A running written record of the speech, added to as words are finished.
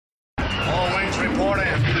report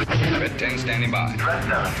in. Red 10 standing by. Red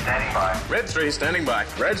 7 standing by. Red 3 standing by.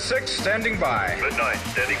 Red 6 standing by. Red 9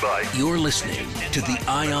 standing by. You're listening to the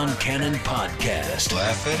Ion Cannon Podcast.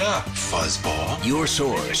 Laugh it up, fuzzball. Your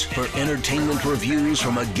source for entertainment reviews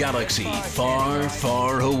from a galaxy far,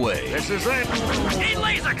 far away. This is it. Hey,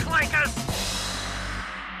 laser clankers!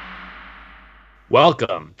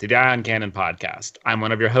 Welcome to the Ion Cannon Podcast. I'm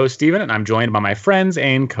one of your hosts, Steven, and I'm joined by my friends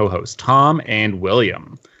and co-hosts, Tom and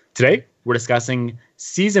William. Today, we're discussing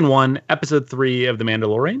Season 1, Episode 3 of The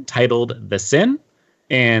Mandalorian, titled The Sin,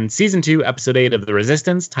 and Season 2, Episode 8 of The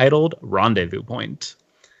Resistance, titled Rendezvous Point.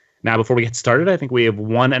 Now, before we get started, I think we have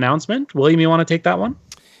one announcement. William, you want to take that one?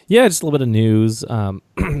 Yeah, just a little bit of news.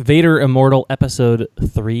 Vader Immortal Episode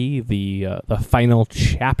 3, the final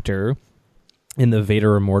chapter in the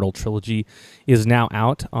Vader Immortal trilogy, is now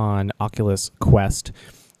out on Oculus Quest,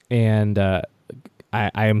 and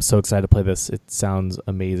I am so excited to play this. It sounds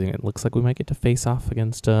amazing. It looks like we might get to face off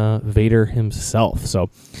against Vader himself. So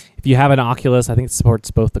if you have an Oculus, I think it supports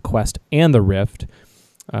both the Quest and the Rift.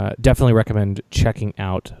 Definitely recommend checking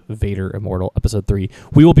out Vader Immortal Episode 3.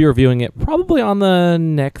 We will be reviewing it probably on the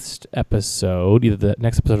next episode, either the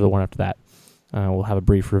next episode or the one after that. We'll have a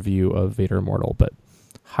brief review of Vader Immortal, but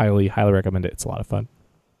highly, highly recommend it. It's a lot of fun.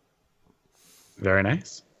 Very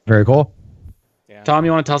nice. Very cool. Yeah. Tom,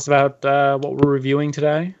 you want to tell us about what we're reviewing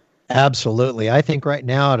today? Absolutely. I think right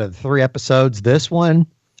now, out of the 3 episodes, this one,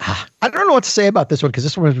 I don't know what to say about this one because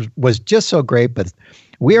this one was just so great. But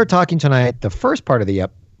we are talking tonight, the first part of the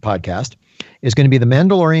podcast is going to be The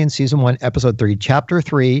Mandalorian Season 1, Episode 3, Chapter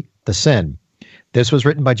 3, The Sin. This was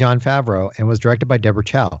written by Jon Favreau and was directed by Deborah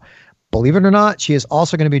Chow. Believe it or not, she is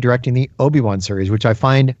also going to be directing the Obi-Wan series, which I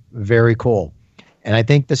find very cool. And I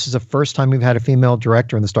think this is the first time we've had a female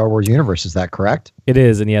director in the Star Wars universe. Is that correct? It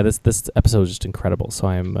is, and yeah, this episode is just incredible. So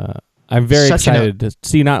I'm very excited to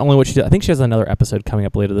see not only what she did. I think she has another episode coming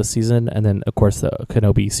up later this season, and then of course the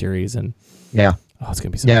Kenobi series. And yeah, it's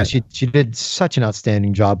gonna be so good. she did such an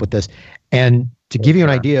outstanding job with this. And to give you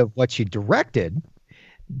an idea of what she directed,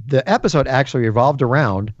 the episode actually revolved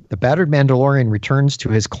around the battered Mandalorian returns to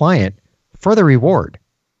his client for the reward.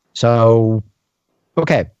 So,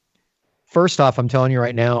 okay. First off, I'm telling you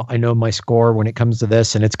right now, I know my score when it comes to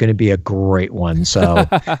this, and it's going to be a great one. So,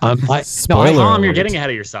 Tom, you're getting ahead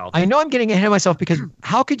of yourself. I know I'm getting ahead of myself because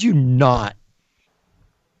how could you not?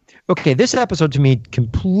 Okay, this episode to me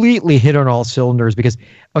completely hit on all cylinders because,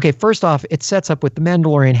 okay, first off, it sets up with the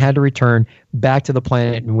Mandalorian had to return back to the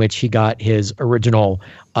planet in which he got his original,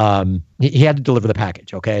 he had to deliver the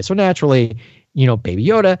package, okay? So naturally, Baby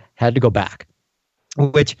Yoda had to go back,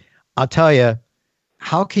 which I'll tell you,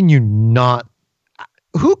 how can you not?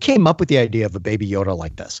 Who came up with the idea of a Baby Yoda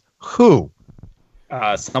like this? Who?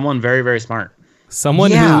 Someone very, very smart. Someone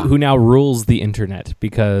who now rules the internet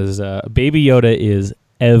because Baby Yoda is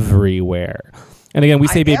everywhere. And again, we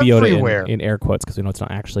say Baby Yoda in air quotes because we know it's not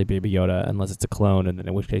actually Baby Yoda unless it's a clone, and then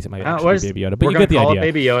in which case it might actually be Baby Yoda. But you get the idea.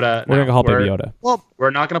 Baby Yoda. We're going to call it Baby Yoda. Well, we're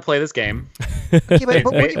not going to play this game. Okay,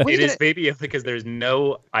 but it is Baby Yoda because there's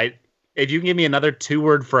no... If you can give me another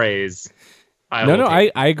 2-word phrase...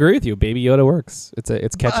 I agree with you. Baby Yoda works.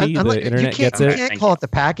 It's catchy. The internet gets it. You can't call it the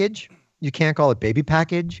package. You can't call it baby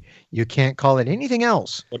package. You can't call it anything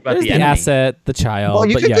else. What about the asset, the child? Well,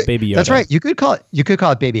 Baby Yoda. That's right. You could call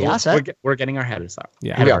it baby asset. We're getting our heads up.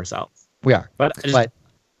 Yeah, ahead of ourselves. We are. But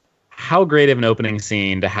how great of an opening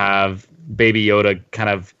scene to have Baby Yoda kind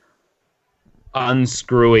of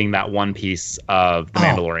unscrewing that one piece of the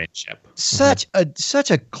Mandalorian ship.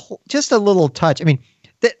 Just a little touch. I mean,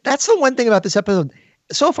 that's the one thing about this episode.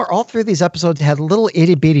 So far, all 3 of these episodes had little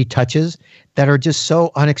itty bitty touches that are just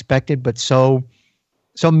so unexpected, but so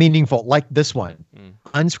meaningful. Like this one,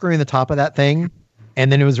 unscrewing the top of that thing,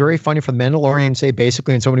 and then it was very funny for the Mandalorian to say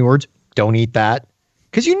basically in so many words, "Don't eat that,"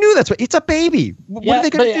 because you knew it's a baby. What are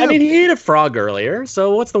they going to do? I mean, he ate a frog earlier,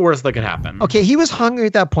 so what's the worst that could happen? Okay, he was hungry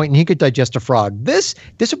at that point, and he could digest a frog. This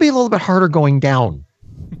would be a little bit harder going down.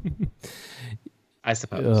 I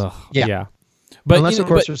suppose. Yeah. But unless, of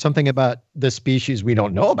course, there's something about the species we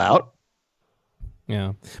don't know about.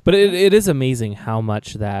 Yeah, but it is amazing how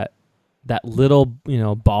much that little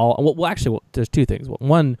ball. Well, actually, there's 2 things.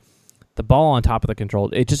 One, the ball on top of the control.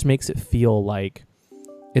 It just makes it feel like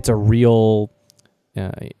it's a real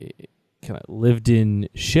kind of lived-in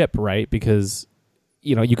ship, right? Because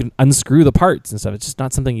you can unscrew the parts and stuff. It's just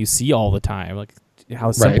not something you see all the time. Like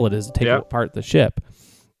how simple it is to take apart the ship.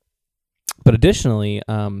 But additionally,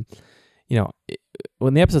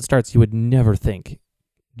 when the episode starts, you would never think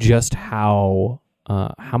just how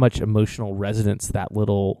much emotional resonance that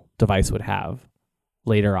little device would have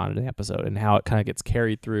later on in the episode, and how it kind of gets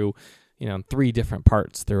carried through, 3 different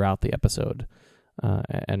parts throughout the episode.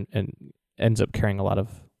 and ends up carrying a lot of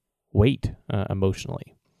weight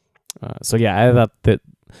emotionally. So yeah, I thought that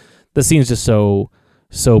the scene is just so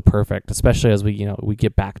perfect, especially as we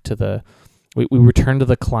get back to we return to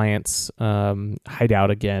the client's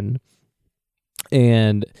hideout again,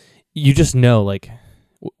 and you just know, like,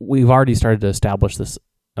 we've already started to establish this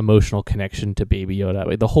emotional connection to Baby Yoda.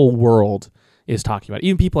 Like, the whole world is talking about it.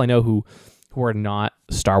 Even people I know who are not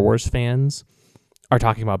Star Wars fans are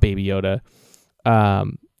talking about Baby Yoda.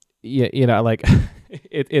 Like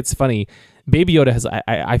it's funny. Baby Yoda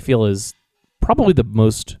I feel is probably the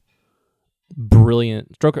most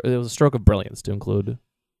brilliant stroke. It was a stroke of brilliance to include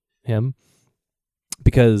him,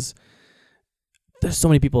 because there's so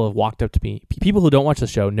many people who have walked up to me. People who don't watch the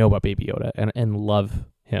show know about Baby Yoda and love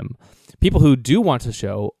him. People who do watch the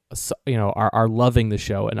show, are loving the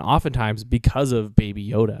show, and oftentimes because of Baby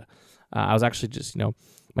Yoda. I was actually just,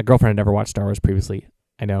 my girlfriend had never watched Star Wars previously.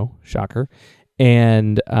 I know, shocker.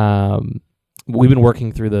 And we've been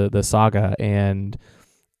working through the saga, and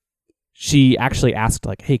she actually asked,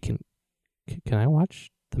 like, "Hey, can I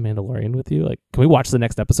watch The Mandalorian with you? Like, can we watch the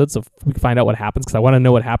next episode so we can find out what happens? Because I want to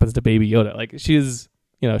know what happens to Baby Yoda." Like,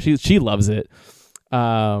 she loves it.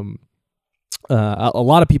 A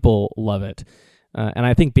lot of people love it, and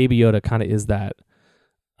I think Baby Yoda kind of is that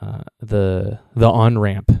the on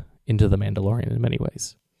ramp into The Mandalorian in many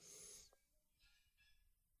ways.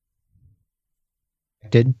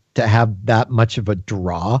 To have that much of a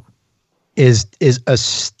draw is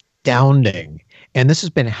astounding. And this has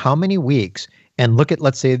been how many weeks? And look at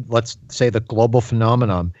let's say the global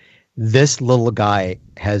phenomenon this little guy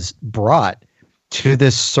has brought to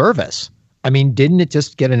this service. I mean, didn't it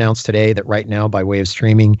just get announced today that right now, by way of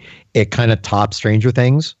streaming, it kind of tops Stranger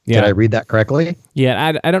Things? Yeah. Did I read that correctly?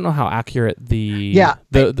 Yeah, I don't know how accurate the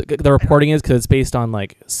reporting is, because it's based on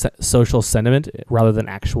like social sentiment rather than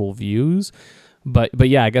actual views. But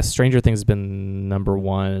yeah, I guess Stranger Things has been number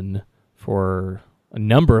one for a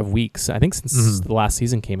number of weeks. I think since the last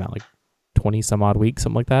season came out, like 20 some odd weeks,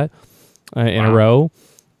 something like that, in a row.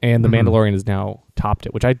 And The Mandalorian has now topped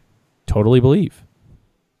it, which I totally believe.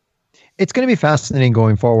 It's going to be fascinating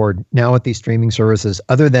going forward now with these streaming services,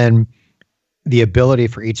 other than the ability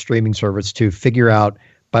for each streaming service to figure out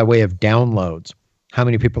by way of downloads how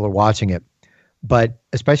many people are watching it. But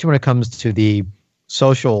especially when it comes to the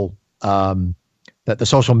social the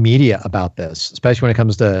social media about this, especially when it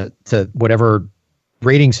comes to whatever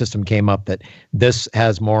rating system came up, that this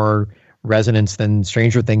has more resonance than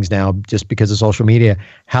Stranger Things now just because of social media,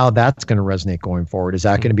 how that's going to resonate going forward. Is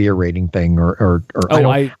that going to be a rating thing or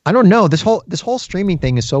I don't know. This whole streaming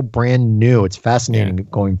thing is so brand new. It's fascinating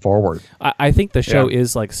going forward. I think the show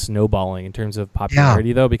is like snowballing in terms of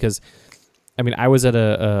popularity though, because I mean, I was at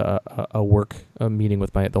a work meeting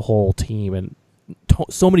with the whole team, and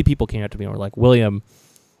so many people came up to me and were like, "William,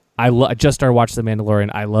 I just started watching The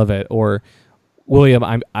Mandalorian. I love it." Or, "William,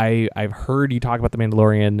 I've heard you talk about The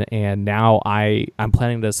Mandalorian, and now I'm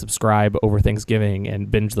planning to subscribe over Thanksgiving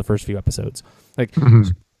and binge the first few episodes." Like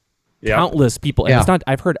countless people, and it's not.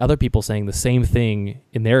 I've heard other people saying the same thing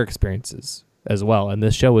in their experiences as well. And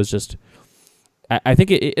this show was just, I think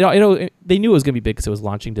they knew it was going to be big because it was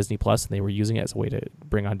launching Disney Plus, and they were using it as a way to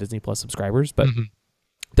bring on Disney Plus subscribers. But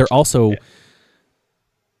they're also,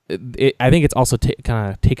 I think it's also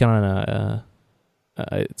kind of taken on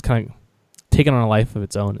taken on a life of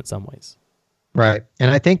its own in some ways. Right.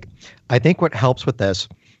 And I think what helps with this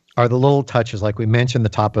are the little touches, like we mentioned, the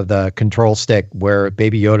top of the control stick where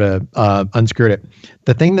Baby Yoda unscrewed it.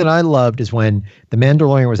 The thing that I loved is when the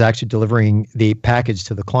Mandalorian was actually delivering the package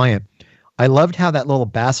to the client. I loved how that little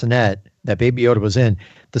bassinet that Baby Yoda was in,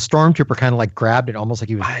 the stormtrooper kind of like grabbed it, almost like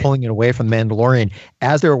he was pulling it away from the Mandalorian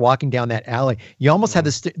as they were walking down that alley. You almost had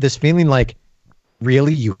this feeling like,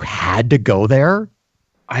 really, you had to go there?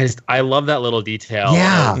 I love that little detail.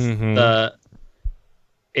 Yeah.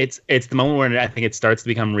 It's the moment where I think it starts to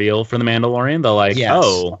become real for the Mandalorian. They're like,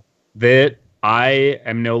 that I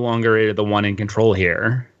am no longer the one in control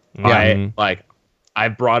here. Yeah.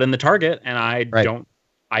 I've brought in the target, and I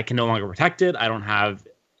can no longer protect it. I don't have,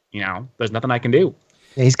 there's nothing I can do.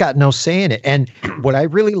 Yeah, he's got no say in it. And what I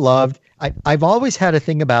really loved, I've always had a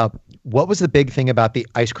thing about, what was the big thing about the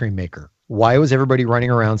ice cream maker? Why was everybody running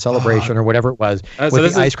around Celebration or whatever it was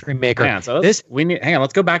with the ice cream maker? Hang on,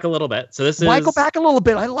 let's go back a little bit. So why go back a little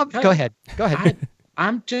bit? I love it. Go ahead.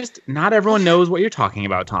 I'm just, not everyone knows what you're talking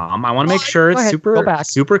about, Tom. I want to make sure it's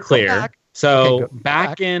super clear. So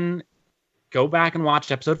go back and watch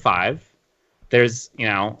episode 5. There's,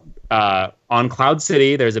 on Cloud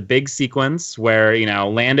City, there's a big sequence where,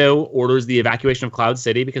 Lando orders the evacuation of Cloud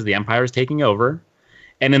City because the Empire is taking over.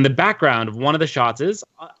 And in the background of one of the shots is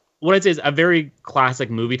what I'd say is a very classic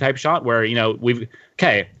movie type shot where, we've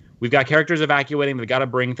got characters evacuating. They've got to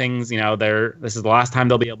bring things, this is the last time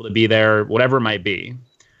they'll be able to be there, whatever it might be.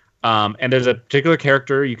 And there's a particular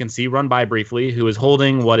character you can see run by briefly who is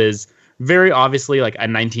holding what is very obviously like a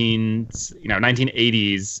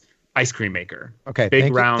 1980s ice cream maker. Okay.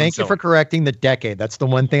 Big round. Thank you for correcting the decade. That's the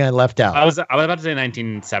one thing I left out. I was about to say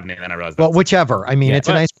 1970, and then I realized. Well, whichever. I mean, it's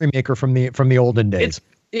an ice cream maker from the olden days.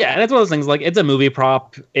 And it's one of those things, like, it's a movie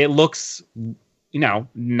prop. It looks,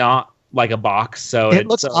 not like a box, so it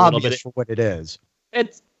looks a obvious little bit, for what it is.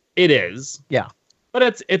 It is. Yeah.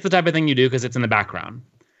 But it's the type of thing you do because it's in the background.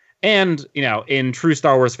 And, in true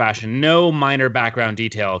Star Wars fashion, no minor background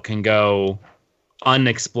detail can go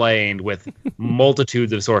unexplained with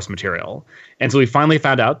multitudes of source material. And so we finally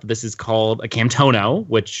found out that this is called a Camtono,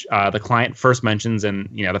 which the client first mentions in,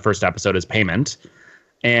 the first episode as payment.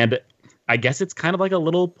 And I guess it's kind of like a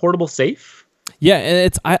little portable safe. Yeah,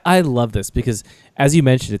 and I love this because, as you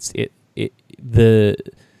mentioned,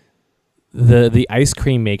 the ice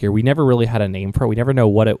cream maker. We never really had a name for it. We never knew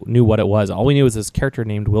what it was. All we knew was this character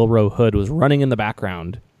named Wilro Hood was running in the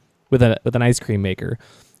background with an ice cream maker,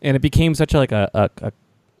 and it became such had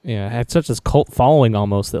such this cult following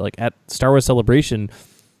almost that, like, at Star Wars Celebration,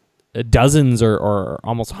 dozens or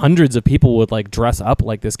almost hundreds of people would, like, dress up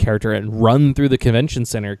like this character and run through the convention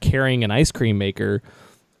center carrying an ice cream maker,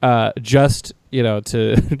 just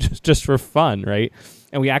for fun, right?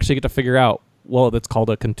 And we actually get to figure out, well, it's called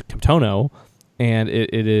a Camtono, and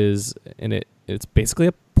it's basically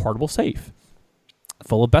a portable safe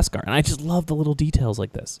full of Beskar. And I just love the little details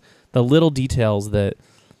like this, the little details that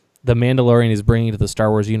the Mandalorian is bringing to the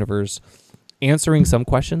Star Wars universe, answering some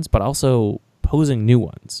questions, but also posing new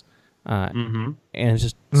ones. And it's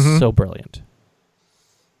just so brilliant.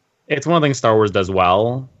 It's one of the things Star Wars does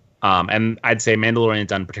well, and I'd say Mandalorian's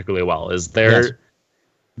done particularly well, is there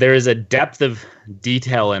is a depth of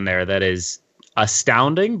detail in there that is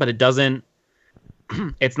astounding, but it's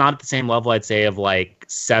not at the same level, I'd say, of like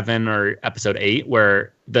 7 or episode 8,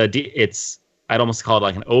 where I'd almost call it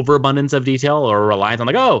like an overabundance of detail or reliance on,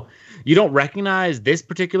 like, oh, you don't recognize this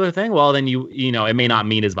particular thing? Well, then it may not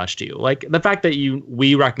mean as much to you. Like the fact that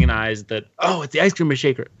we recognize that, oh, it's the ice cream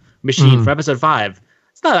machine from episode 5.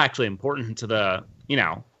 It's not actually important to the,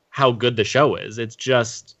 how good the show is. It's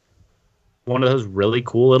just one of those really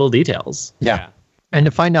cool little details. Yeah. And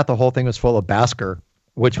to find out the whole thing was full of Beskar,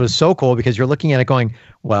 which was so cool because you're looking at it going,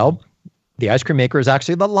 well, the ice cream maker is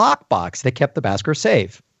actually the lockbox that kept the Beskar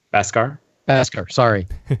safe. Beskar, sorry.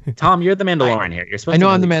 Tom, you're the Mandalorian here. You're supposed I know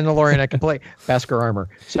to I'm the Mandalorian. I can play Beskar armor.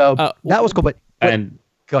 So that was cool. But go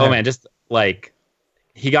ahead. Man, just like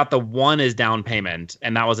he got the 1 as down payment,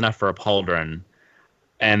 and that was enough for a pauldron.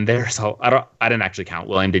 And I didn't actually count.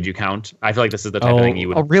 William, did you count? I feel like this is the type of thing you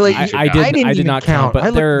would. Oh, really? I did not count.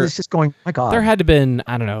 But this is going. My God. There had to been,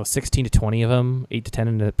 I don't know, 16 to 20 of them, 8 to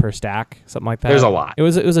 10 per stack, something like that. There's a lot. It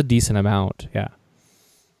was a decent amount. Yeah.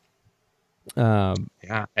 And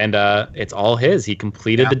it's all his. He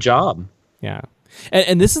completed the job. Yeah,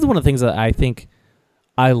 and this is one of the things that I think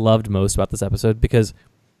I loved most about this episode, because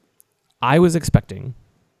I was expecting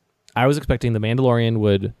the Mandalorian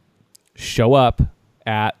would show up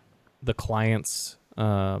at the client's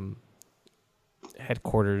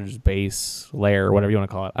headquarters, base, lair, whatever you want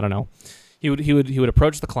to call it. I don't know. He would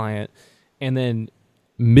approach the client, and then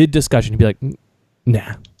mid discussion he'd be like,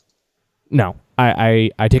 "Nah, no, I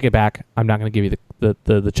take it back. I'm not going to give you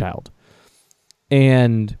the child."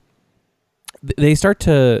 And they start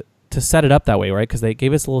to set it up that way, right? Because they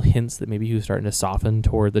gave us little hints that maybe he was starting to soften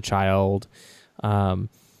toward the child.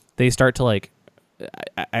 They start to, like,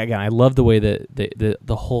 again, I love the way that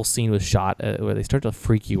the whole scene was shot, where they start to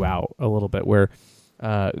freak you out a little bit, where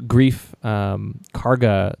Grief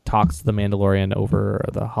Karga talks to the Mandalorian over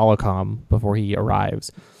the holocom before he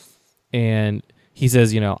arrives, and he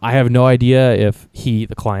says, I have no idea if he,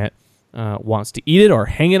 the client, wants to eat it or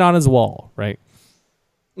hang it on his wall, right?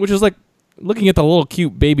 Which is like looking at the little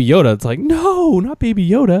cute baby Yoda. It's like, no, not baby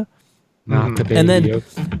Yoda. Not the baby and then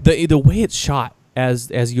Yoda. the way it's shot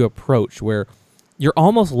as you approach, where you're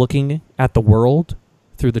almost looking at the world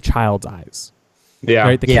through the child's eyes. Yeah.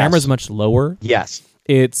 Right? The camera's much lower. Yes.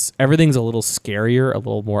 Everything's a little scarier, a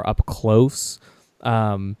little more up close.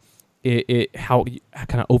 How kind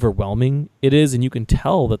of overwhelming it is, and you can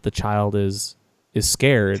tell that the child is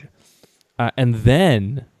scared. And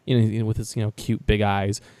then, with his cute big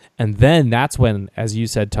eyes, and then that's when, as you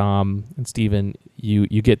said, Tom and Steven,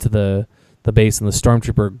 you get to the base, and the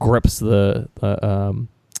stormtrooper grips the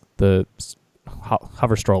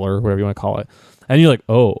hover stroller, whatever you want to call it, and you're like,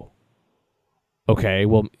 oh, okay,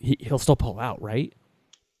 well, he'll still pull out, right?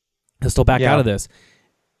 He'll still back out of this.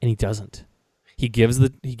 and he doesn't. He gives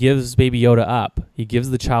Baby Yoda up. He gives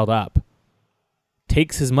the child up,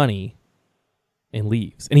 takes his money, and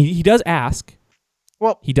leaves. And he does ask.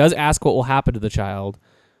 Well, he does ask what will happen to the child,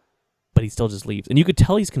 but he still just leaves. And you could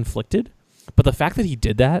tell he's conflicted. But the fact that he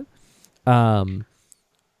did that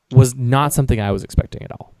was not something I was expecting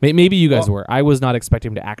at all. Maybe you guys were. I was not expecting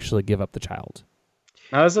him to actually give up the child.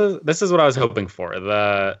 Now, this is what I was hoping for.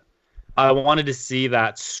 I wanted to see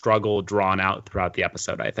that struggle drawn out throughout the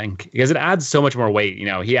episode, I think, because it adds so much more weight.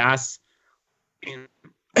 He asks,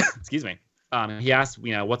 excuse me, he asks,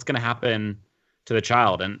 what's going to happen to the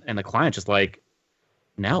child? And the client just like,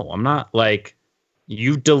 no, I'm not. Like,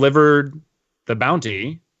 you delivered the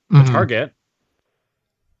bounty, the target.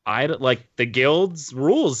 The guild's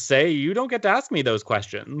rules say you don't get to ask me those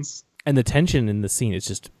questions. And the tension in the scene is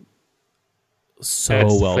just so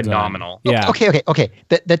it's well phenomenal. done. Yeah. Okay.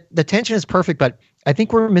 The tension is perfect, but I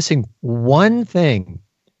think we're missing one thing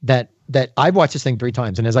that I've watched this thing 3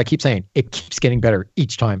 times, and as I keep saying, it keeps getting better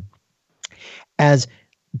each time. As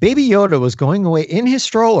Baby Yoda was going away in his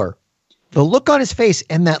stroller, the look on his face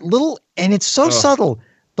and and it's so subtle,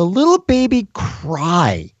 the little baby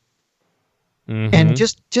cry. Mm-hmm. And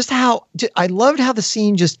just how I loved how the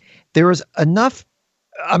scene there was enough.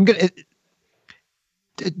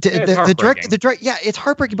 The direct, yeah, it's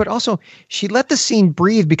heartbreaking, but also she let the scene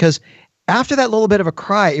breathe, because after that little bit of a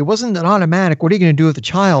cry, it wasn't an automatic, what are you going to do with the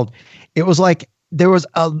child? It was like there was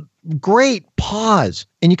a great pause,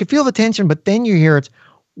 and you could feel the tension, but then you hear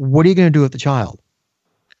what are you going to do with the child?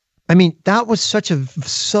 I mean, that was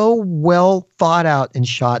so well thought out and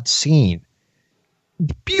shot scene.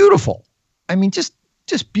 Beautiful. I mean, just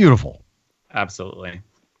beautiful. Absolutely.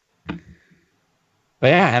 But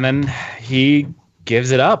yeah, and then he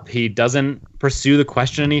gives it up. He doesn't pursue the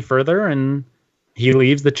question any further, and he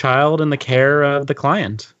leaves the child in the care of the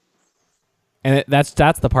client. And that's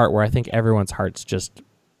the part where I think everyone's hearts just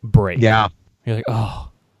break. Yeah. You're like,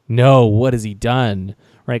 oh no, what has he done?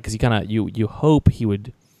 Right? Because you hope he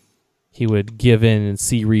would give in and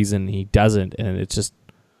see reason. He doesn't, and it's just,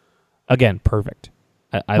 again, perfect.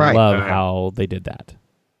 I right. love how they did that.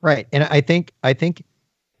 Right. And I think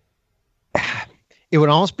it would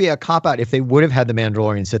almost be a cop-out if they would have had the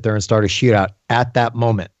Mandalorian sit there and start a shootout at that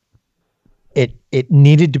moment. It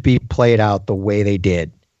needed to be played out the way they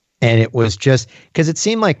did. And it was just because it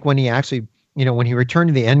seemed like when he actually, when he returned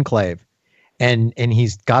to the Enclave and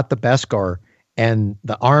he's got the Beskar and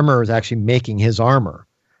the armor is actually making his armor.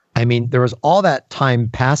 I mean, there was all that time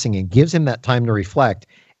passing and gives him that time to reflect.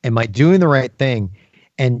 Am I doing the right thing?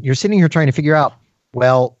 And you're sitting here trying to figure out,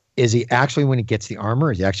 well, is he actually, when he gets the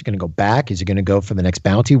armor, is he actually going to go back? Is he going to go for the next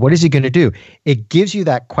bounty? What is he going to do? It gives you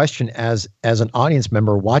that question as an audience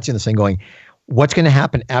member watching this thing going, what's going to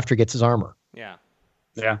happen after he gets his armor? Yeah.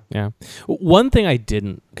 One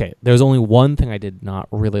thing there's only one thing I did not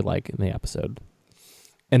really like in the episode.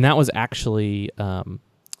 And that was actually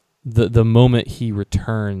the moment he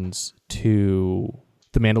returns to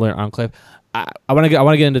the Mandalorian Enclave. I want to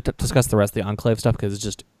get into discuss the rest of the Enclave stuff because it's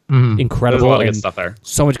just incredible. There's a lot of good stuff there.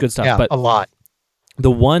 So much good stuff. Yeah, but a lot.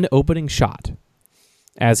 The one opening shot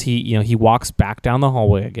as he walks back down the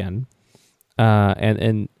hallway again,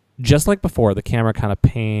 and just like before, the camera kind of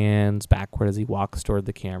pans backward as he walks toward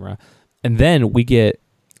the camera, and then we get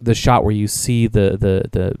the shot where you see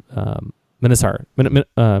the Minosaur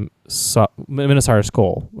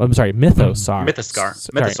skull. I'm sorry,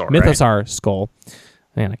 Mythosaur skull.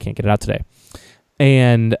 Man, I can't get it out today.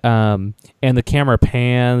 And the camera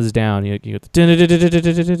pans down. You get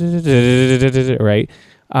the right.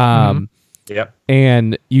 Yep.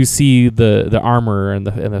 And you see the armor and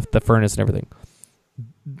the furnace and everything.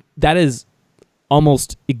 That is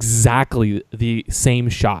almost exactly the same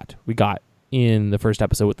shot we got in the first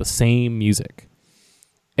episode with the same music,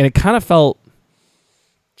 and it kind of felt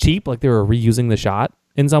cheap, like they were reusing the shot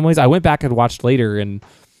in some ways. I went back and watched later, and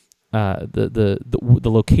the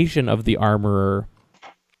location of the armor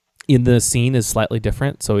in the scene is slightly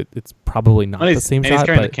different, so it's probably not the same shot. He's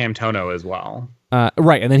carrying the Camtono as well,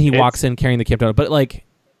 right? And then he walks in carrying the Camtono, but like,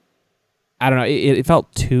 I don't know, it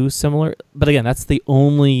felt too similar. But again, that's the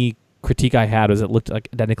only critique I had, was it looked like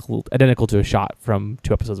identical to a shot from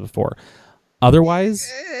 2 episodes before.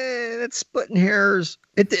 Otherwise, it's splitting hairs.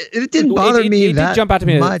 It didn't bother me. It did jump out to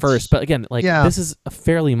me much at first, but again, this is a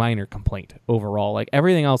fairly minor complaint overall. Like,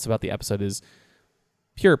 everything else about the episode is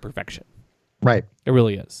pure perfection. Right. It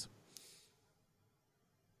really is.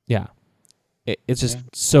 Yeah. It's just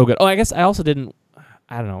so good. Oh, I guess I also didn't.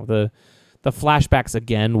 I don't know, the flashbacks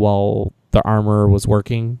again while the armor was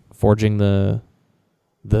working, forging the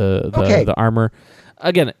armor.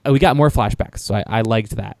 Again, we got more flashbacks, so I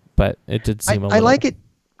liked that, but it did seem a little... I like it.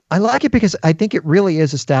 I like it because I think it really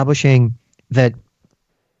is establishing that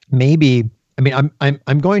maybe. I mean,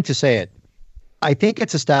 I'm going to say it. I think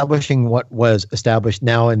it's establishing what was established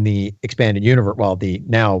now in the expanded universe, well, the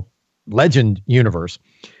now Legend universe,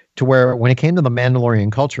 to where when it came to the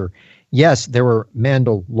Mandalorian culture, yes, there were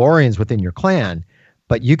Mandalorians within your clan,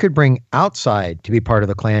 but you could bring outside to be part of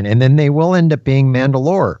the clan, and then they will end up being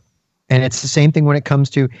Mandalore. And it's the same thing when it comes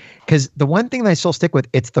to, because the one thing that I still stick with,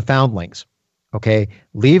 it's the foundlings. Okay,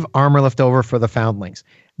 leave armor left over for the foundlings.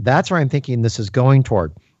 That's where I'm thinking this is going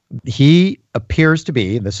toward. He appears to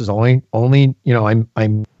be. This is only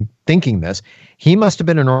I'm thinking this. He must have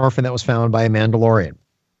been an orphan that was found by a Mandalorian,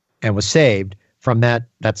 and was saved from that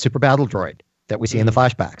super battle droid that we see in the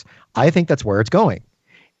flashbacks. I think that's where it's going,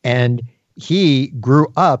 and he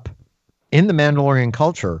grew up in the Mandalorian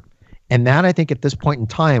culture. And that, I think, at this point in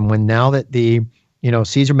time, when now that the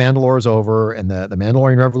Caesar Mandalore is over and the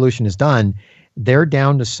Mandalorian Revolution is done, they're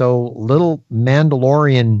down to so little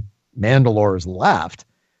Mandalores left,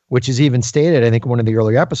 which is even stated, I think, in one of the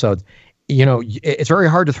earlier episodes. It's very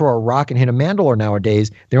hard to throw a rock and hit a Mandalore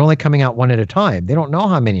nowadays. They're only coming out one at a time. They don't know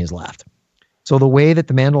how many is left. So the way that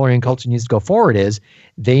the Mandalorian culture needs to go forward is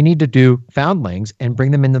they need to do foundlings and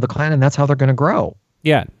bring them into the clan, and that's how they're going to grow.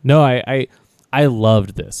 Yeah, no, I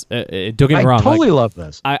loved this. Don't get me wrong. I totally love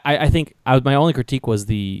this. I think my only critique was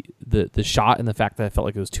the shot and the fact that I felt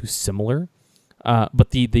like it was too similar.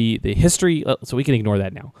 But the history, so we can ignore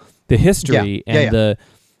that now. The history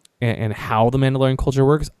and how the Mandalorian culture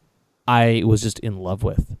works, I was just in love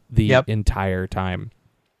with the entire time.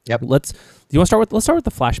 Yep. Let's start with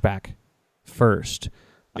the flashback first.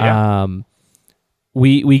 Yeah.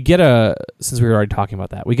 We get since we were already talking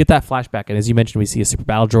about that, we get that flashback, and as you mentioned, we see a super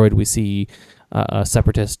battle droid. We see a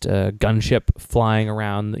separatist gunship flying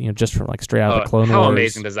around, just from like straight out of the Clone Wars. How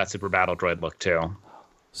amazing does that super battle droid look too?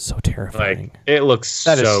 So terrifying. Like, it looks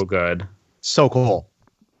so good. So cool.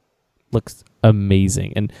 Looks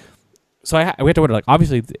amazing. And so we have to wonder, like,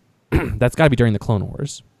 obviously that's got to be during the Clone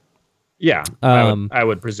Wars. Yeah, I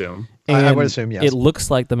would presume. I would assume, yes. It looks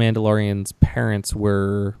like the Mandalorian's parents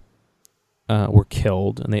were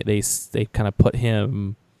killed, and they kind of put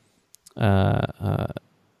him.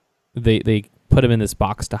 They put him in this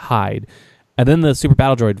box to hide, and then the super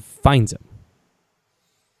battle droid finds him.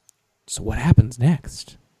 So what happens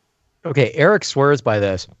next? Okay, Eric swears by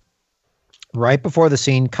this. Right before the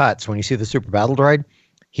scene cuts, when you see the super battle droid,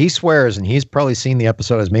 he swears, and he's probably seen the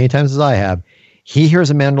episode as many times as I have. He hears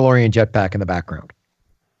a Mandalorian jetpack in the background.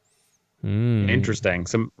 Interesting.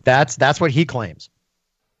 That's what he claims.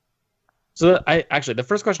 So the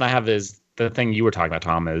first question I have is the thing you were talking about,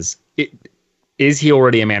 Tom, is he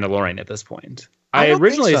already a Mandalorian at this point? I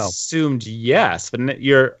originally assumed yes, but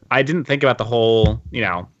I didn't think about the whole,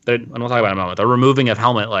 and we'll talk about it in a moment, the removing of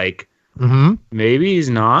helmet, like, maybe he's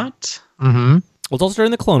not. Mm-hmm. Well, it's also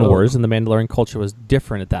during the Clone Wars, and the Mandalorian culture was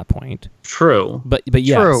different at that point. True. But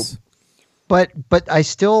yes. True. But I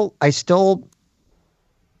still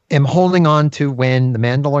am holding on to when the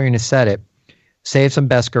Mandalorian has said it, save some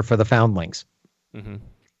Beskar for the foundlings. Mm-hmm.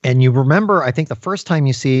 And you remember, I think the first time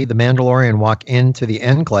you see the Mandalorian walk into the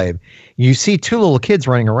Enclave, you see two little kids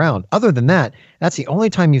running around. Other than that, that's the only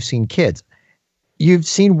time you've seen kids. You've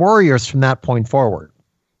seen warriors from that point forward.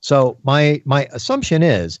 So my assumption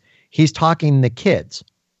is he's talking the kids.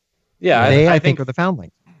 Yeah, I think are the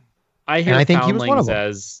foundlings. I hear think foundlings he was one of them.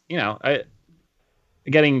 as,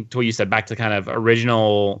 getting to what you said, back to kind of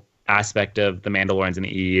original aspect of the Mandalorians in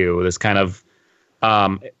the EU, this kind of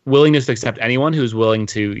willingness to accept anyone who's willing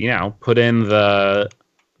to, put in the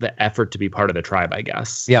effort to be part of the tribe, I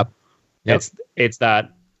guess. Yep. It's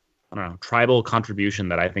that, I don't know, tribal contribution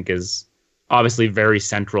that I think is obviously very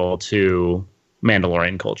central to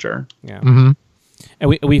Mandalorian culture. Yeah. Mm-hmm.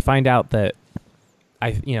 And we find out that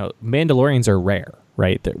Mandalorians are rare,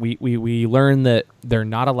 right? That we learn that they're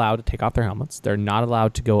not allowed to take off their helmets. They're not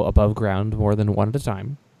allowed to go above ground more than one at a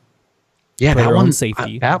time. Yeah, for that their one own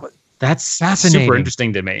safety. That's fascinating. super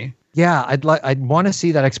interesting to me. Yeah, I'd want to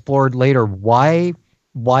see that explored later. Why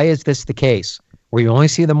is this the case? Where you only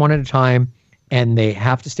see them one at a time, and they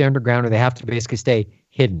have to stay underground, or they have to basically stay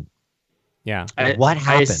hidden. Yeah. What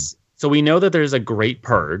happened? So we know that there's a great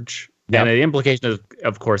purge. Yep. And the implication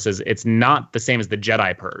of course, is it's not the same as the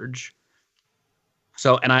Jedi purge.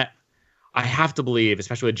 So, and I have to believe,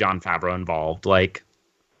 especially with Jon Favreau involved, like,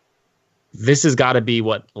 this has got to be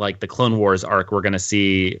what, like, the Clone Wars arc we're going to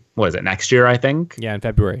see, what is it, next year, I think? Yeah, in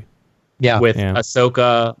February. Yeah. With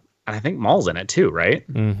Ahsoka, and I think Maul's in it too, right?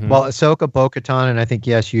 Mm-hmm. Well, Ahsoka, Bo-Katan, and I think,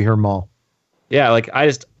 yes, you hear Maul. Yeah, like,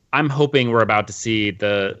 I'm hoping we're about to see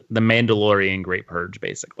the Mandalorian Great Purge,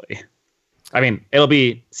 basically. I mean, it'll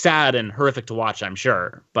be sad and horrific to watch, I'm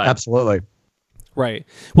sure, but Absolutely. Right.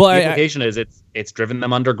 Well, the implication is it's driven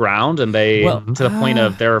them underground, and they to the point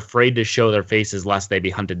of they're afraid to show their faces lest they be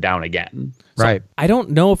hunted down again. Right. I don't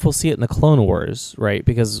know if we'll see it in the Clone Wars, right?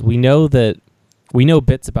 Because we know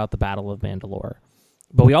bits about the Battle of Mandalore,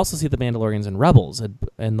 but we also see the Mandalorians in Rebels.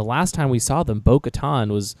 And the last time we saw them,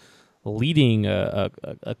 Bo-Katan was leading a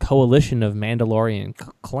coalition of Mandalorian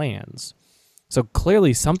clans. So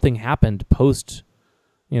clearly something happened post,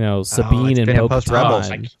 Sabine and post-Rebels.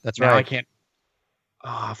 Bo-Katan. That's Now right. I can't.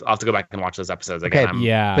 I'll have to go back and watch those episodes again. Okay,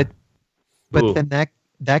 Yeah. But then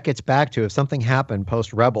that gets back to if something happened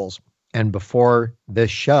post Rebels and before this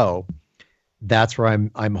show, that's where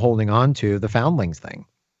I'm holding on to the Foundlings thing.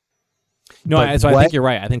 No, But I think you're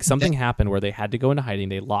right. I think something happened where they had to go into hiding.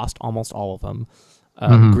 They lost almost all of them.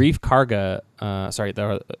 Grief Karga, was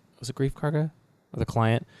it Grief Karga? Or the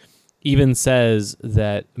client? Even says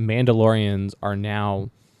that Mandalorians are now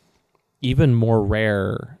even more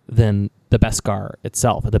rare than the Beskar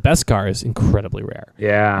itself. The Beskar is incredibly rare.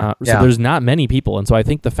 Yeah. So there's not many people, and so I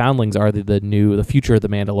think the Foundlings are the future of the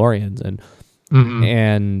Mandalorians, and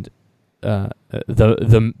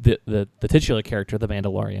the titular character, the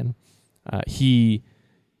Mandalorian, he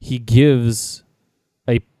gives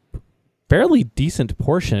a fairly decent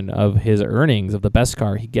portion of his earnings of the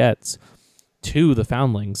Beskar he gets to the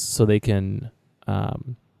Foundlings, so they can,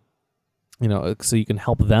 so you can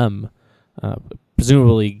help them,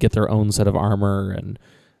 presumably get their own set of armor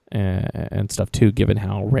and stuff too, given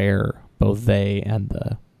how rare both they and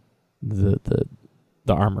the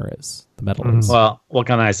armor is, the metal is. Well, what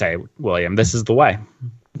can I say, William? This is the way.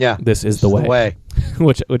 Yeah. This is the way.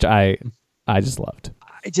 which I just loved.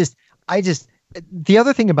 I just the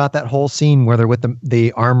other thing about that whole scene where they're with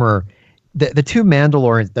the armor, the two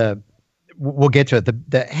Mandalorians, we'll get to it,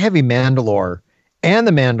 the heavy Mandalore and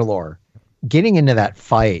the Mandalore getting into that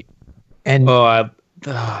fight. And and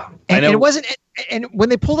it wasn't, and when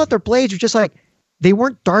they pulled out their blades, you're just like, they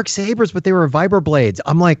weren't dark sabers, but they were vibro blades.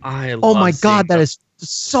 I'm like, oh my God, that is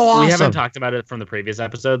so awesome. We haven't talked about it from the previous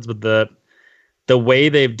episodes, but the way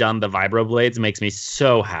they've done the vibro blades makes me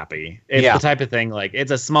so happy. It's the type of thing, like,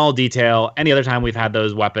 it's a small detail. Any other time we've had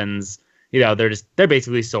those weapons, they're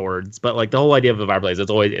basically swords, but like the whole idea of the vibro blades,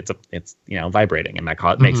 it's vibrating, and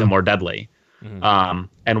that makes it more deadly.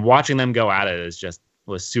 And watching them go at it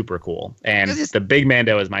was super cool. And the Big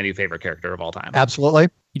Mando is my new favorite character of all time. Absolutely.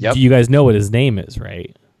 Yep. You guys know what his name is,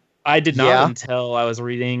 right? I did not until I was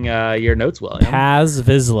reading your notes, William. Paz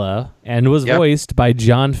Vizsla, and was voiced by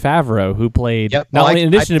Jon Favreau, who played, not only in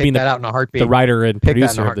addition to being the writer and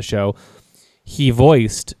producer of the show, he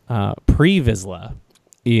voiced Pre Vizsla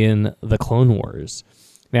in the Clone Wars.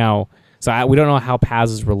 Now, we don't know how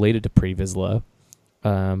Paz is related to Pre Vizsla.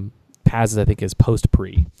 Paz, I think, is post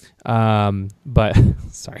Pre. But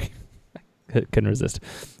sorry, couldn't resist.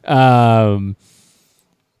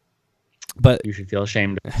 But you should feel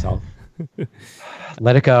ashamed of yourself.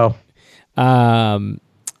 Let it go. But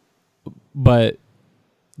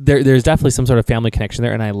there's definitely some sort of family connection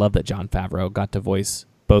there, and I love that Jon Favreau got to voice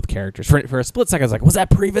both characters. For a split second, I was like, was that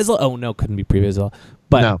Pre Vizsla? Oh, no, couldn't be Pre Vizsla.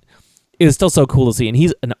 But it was still so cool to see, and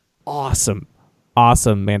he's an awesome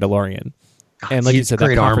Mandalorian. And like you said,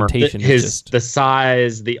 that confrontation the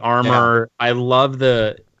size, the armor. Yeah. I love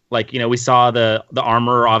we saw the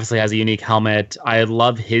armor obviously has a unique helmet. I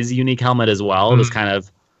love his unique helmet as well. This kind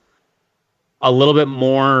of a little bit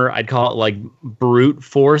more, I'd call it like brute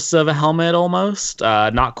force of a helmet almost.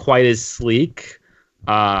 Not quite as sleek.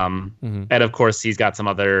 And of course, he's got some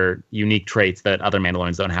other unique traits that other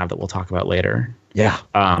Mandalorians don't have that we'll talk about later. Yeah.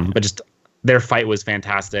 But just their fight was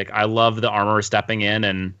fantastic. I love the armor stepping in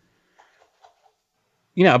and,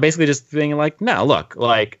 basically just being like, no, look,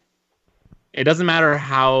 like, it doesn't matter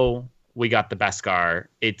how we got the Beskar.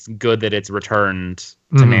 It's good that it's returned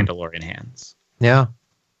to Mandalorian hands. Yeah.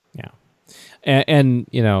 Yeah. And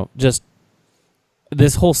just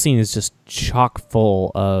this whole scene is just chock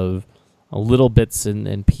full of little bits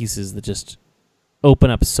and pieces that just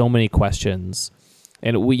open up so many questions.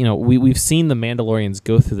 And we've seen the Mandalorians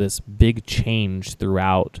go through this big change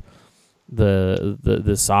throughout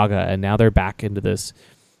the saga, and now they're back into this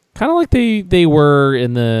kind of like they were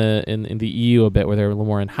in the EU a bit, where they're a little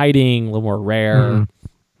more in hiding, a little more rare.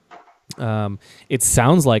 It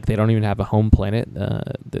sounds like they don't even have a home planet.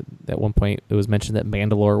 At one point, it was mentioned that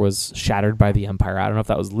Mandalore was shattered by the Empire. I don't know if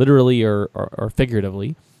that was literally or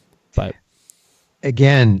figuratively, but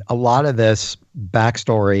again, a lot of this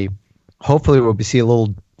backstory. Hopefully, we'll see a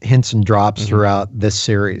little hints and drops throughout this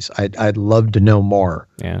series. I'd love to know more.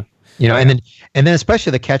 Yeah. And then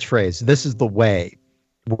especially the catchphrase, "This is the way,"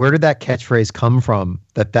 where did that catchphrase come from?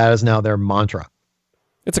 That is now their mantra.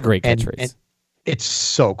 It's a great And- catchphrase. and it's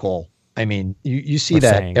so cool. I mean, you see Or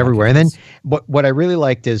that saying, everywhere. I And then guess. what I really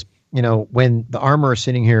liked is, when the armorer is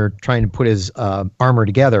sitting here trying to put his armor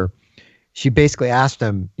together, she basically asked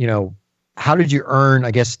him, how did you earn,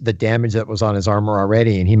 I guess, the damage that was on his armor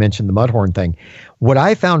already? And he mentioned the Mudhorn thing. What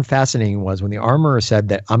I found fascinating was when the armorer said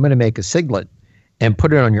that I'm going to make a siglet and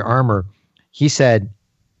put it on your armor, he said,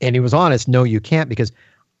 and he was honest, no, you can't, because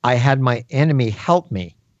I had my enemy help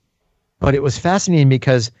me. But it was fascinating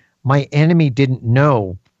because my enemy didn't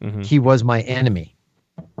know he was my enemy.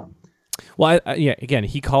 Well, again,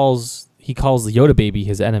 he calls the Yoda baby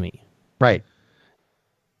his enemy. Right.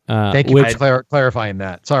 Thank you which, for clarifying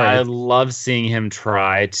that. Sorry. I love seeing him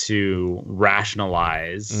try to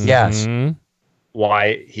rationalize Yes. Mhm.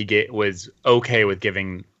 why he was okay with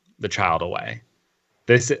giving the child away.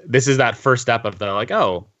 This is that first step of the like,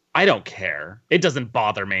 oh, I don't care. It doesn't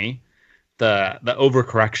bother me. The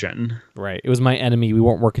overcorrection. Right. It was my enemy. We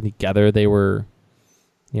weren't working together. They were,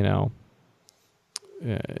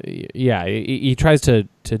 he tries to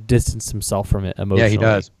distance himself from it emotionally. Yeah, he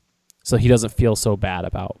does. So he doesn't feel so bad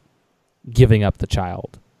about giving up the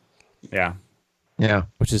child, Yeah. Yeah.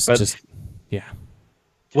 which is But- just, yeah.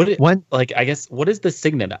 I guess what is the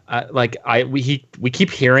signet? We keep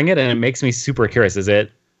hearing it and it makes me super curious. Is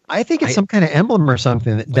it I think it's some kind of emblem or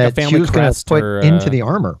something that, a that family she was going to crest put or, into the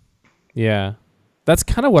armor. Yeah. That's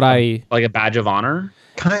kind of what I, like a badge of honor?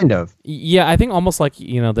 Kind of. yeah, I think almost like,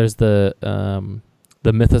 there's the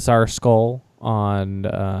Mythosaur skull on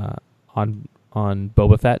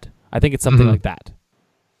Boba Fett. I think it's something like that.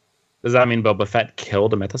 Does that mean Boba Fett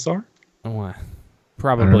killed a mythosaur?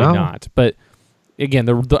 Probably know. not. But again,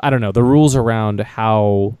 I don't know. The rules around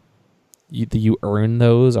how you earn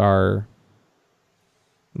those are.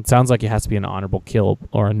 It sounds like it has to be an honorable kill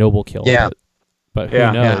or a noble kill. Yeah. But who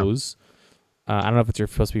Yeah. knows? I don't know if it's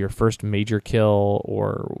supposed to be your first major kill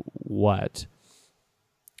or what.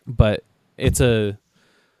 But it's a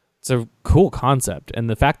cool concept, and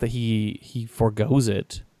the fact that he forgoes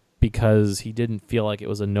it because he didn't feel like it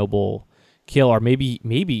was a noble kill, or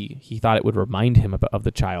maybe he thought it would remind him of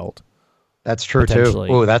the child, That's true too. Potentially.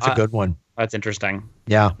 Oh, that's a good one. That's interesting.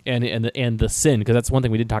 Yeah. and the sin, because that's one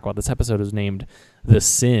thing we didn't talk about. This episode is named The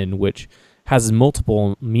Sin, which has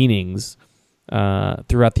multiple meanings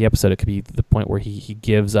throughout the episode. It could be the point where he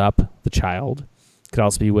gives up the child. It could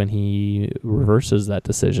also be when he reverses that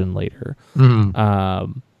decision later,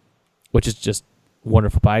 which is just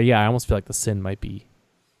wonderful. But I almost feel like the sin might be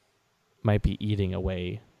eating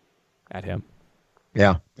away at him.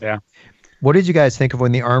 Yeah. Yeah. What did you guys think of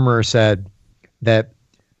when the armorer said that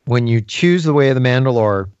when you choose the way of the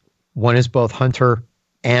Mandalore, one is both hunter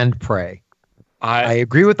and prey? I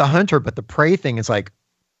agree with the hunter, but the prey thing is like,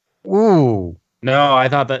 ooh. No, I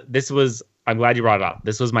thought that this was. I'm glad you brought it up.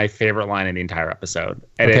 This was my favorite line in the entire episode.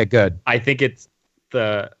 And Okay, good. I think it's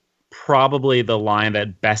probably the line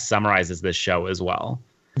that best summarizes this show as well.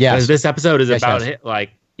 Yes. Because this episode is Yes, about yes.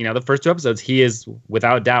 the first two episodes, he is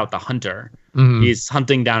without doubt the hunter. Mhm. He's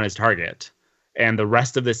hunting down his target. And the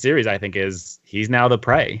rest of the series, I think, is he's now the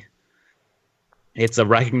prey. It's a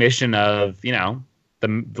recognition of,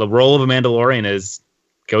 the role of a Mandalorian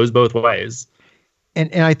goes both ways.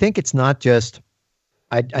 And I think it's not just,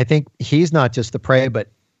 I think he's not just the prey, but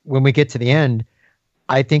when we get to the end,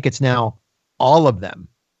 I think it's now all of them.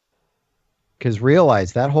 Because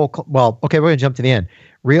realize that whole, we're going to jump to the end.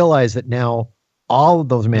 Realize that now all of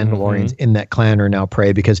those Mandalorians in that clan are now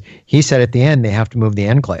prey, because he said at the end they have to move the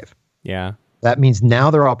Enclave. Yeah. That means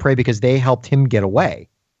now they're all prey because they helped him get away.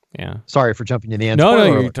 Yeah. Sorry for jumping to the end. No, Spoiler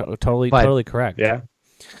you're alert. totally correct. Yeah.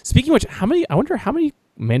 Speaking of which, I wonder how many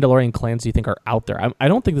Mandalorian clans do you think are out there? I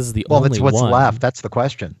don't think this is the Well, only that's what's one. left. That's the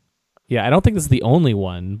question. Yeah, I don't think this is the only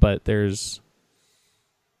one, but there's,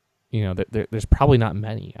 there's probably not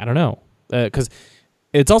many. I don't know, because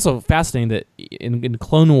it's also fascinating that in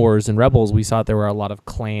Clone Wars and Rebels we saw that there were a lot of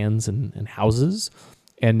clans and houses,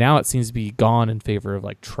 and now it seems to be gone in favor of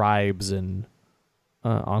like tribes and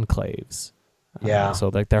enclaves. Yeah. So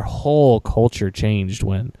like their whole culture changed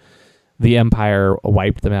when the Empire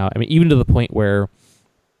wiped them out. I mean, even to the point where,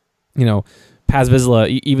 Paz Vizsla,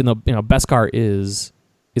 even though Beskar is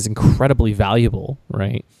incredibly valuable,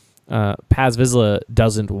 right? Paz Vizsla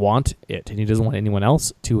doesn't want it, and he doesn't want anyone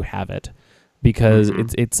else to have it because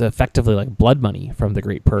it's effectively like blood money from the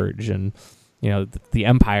Great Purge, and the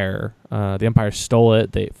Empire stole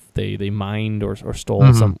it. They mined or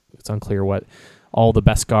stole some. It's unclear what. All the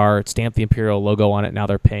Beskar stamped the Imperial logo on it. Now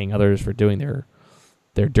they're paying others for doing their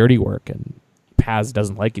dirty work, and Paz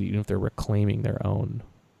doesn't like it, even if they're reclaiming their own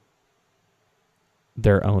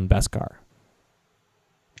Beskar.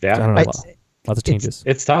 I don't know. Lots of changes.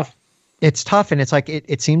 It's tough. It's tough, and it's like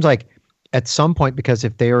it seems like at some point, because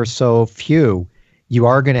if they are so few, you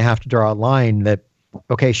are going to have to draw a line that,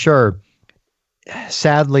 okay, sure,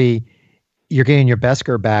 sadly, you're getting your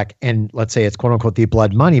Beskar back, and let's say it's quote unquote the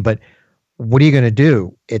blood money, but what are you going to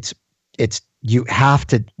do? It's you have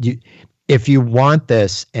to if you want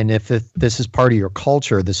this, and if this is part of your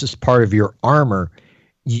culture, this is part of your armor,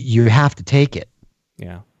 you have to take it.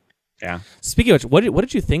 Yeah. Speaking of which, what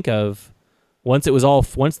did you think of once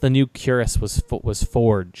the new Cuirass was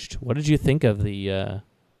forged? What did you think of the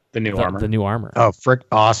new armor? The new armor. Oh, frick!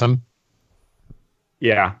 Awesome.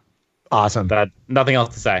 Yeah. Awesome. That nothing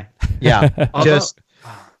else to say. Yeah. Just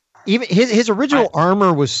even his original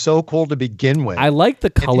armor was so cool to begin with. I like the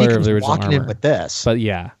color of the original walking armor. in with this, but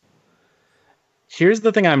yeah. Here's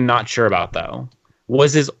the thing I'm not sure about though.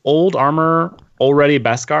 Was his old armor already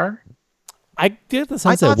Beskar? I get the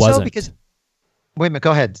sense I thought it wasn't. so because. Wait a minute.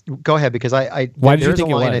 Go ahead. Because I why did you think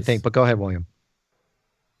a line, it was? I think, but go ahead, William.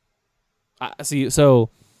 See, so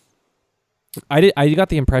I got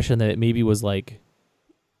the impression that it maybe was like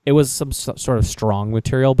it was some sort of strong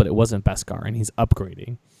material, but it wasn't Beskar, and he's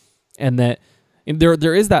upgrading, and that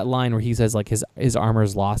there is that line where he says like his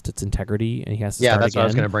armor's lost its integrity and he has to start that's again. what I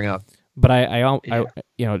was going to bring up. But I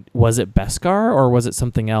was it Beskar or was it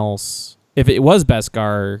something else? If it was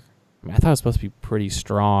Beskar, I thought it was supposed to be pretty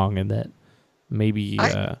strong, and that maybe.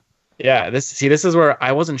 This is where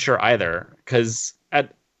I wasn't sure either, because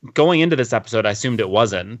going into this episode, I assumed it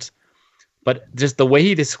wasn't, but just the way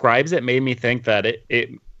he describes it made me think that it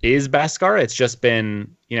is Beskar. It's just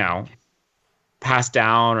been passed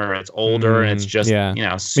down, or it's older and it's just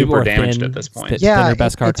super damaged at this point. Thinner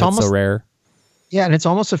Beskar it's almost so rare. Yeah, and it's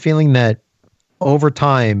almost a feeling that over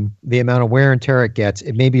time, the amount of wear and tear it gets,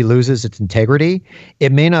 it maybe loses its integrity.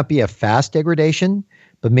 It may not be a fast degradation,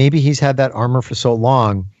 but maybe he's had that armor for so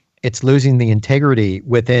long, it's losing the integrity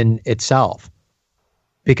within itself.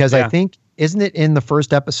 Because I think, isn't it in the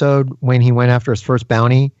first episode when he went after his first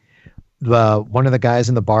bounty, one of the guys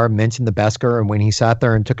in the bar mentioned the Beskar, and when he sat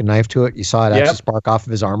there and took a knife to it, you saw it actually spark off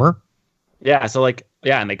of his armor? Yeah, so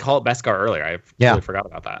and they call it Beskar earlier. I totally forgot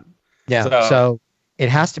about that. Yeah, so it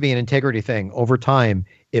has to be an integrity thing. Over time,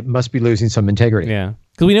 it must be losing some integrity. Yeah,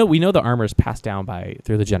 because we know the armor is passed down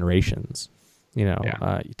through the generations.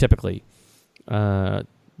 Typically, through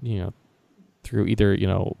either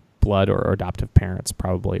blood or adoptive parents,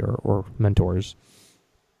 probably, or mentors.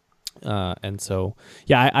 And so,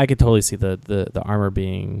 I could totally see the armor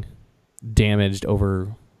being damaged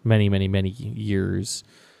over many, many, many years,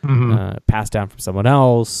 passed down from someone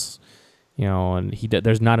else. And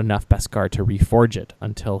there's not enough Beskar to reforge it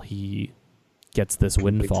until he gets this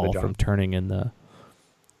windfall from turning in the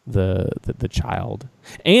child.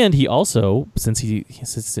 And he also, since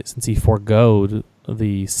he forgoed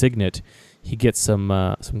the signet, he gets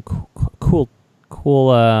some cool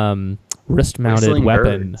wrist-mounted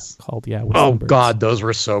weapon called Oh birds. God, those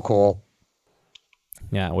were so cool.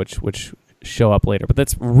 Yeah, which show up later, but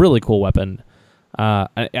that's a really cool weapon.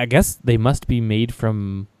 I guess they must be made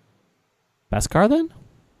from Beskar then?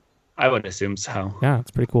 I would assume so. Yeah,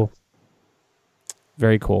 it's pretty cool.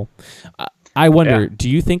 Very cool. I wonder, do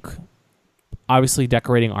you think, obviously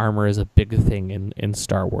decorating armor is a big thing in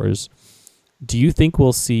Star Wars. Do you think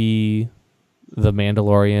we'll see the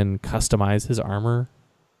Mandalorian customize his armor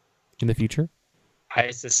in the future?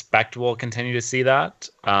 I suspect we'll continue to see that.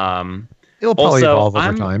 It'll probably evolve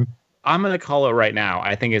over time. I'm going to call it right now.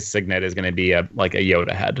 I think his signet is going to be a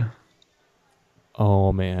Yoda head.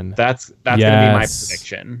 Oh man, that's going to be my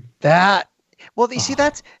prediction. You see,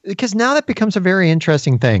 that's because now that becomes a very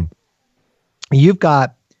interesting thing. You've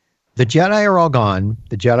got the Jedi are all gone.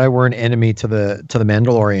 The Jedi were an enemy to the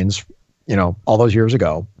Mandalorians, all those years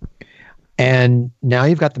ago. And now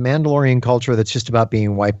you've got the Mandalorian culture that's just about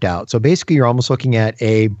being wiped out. So basically, you're almost looking at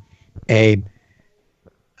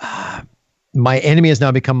my enemy has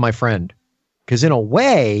now become my friend. Because in a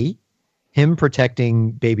way, him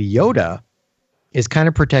protecting Baby Yoda is kind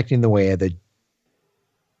of protecting the way of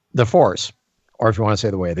the Force, or if you want to say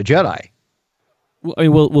the way of the Jedi.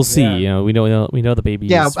 We'll see. We know the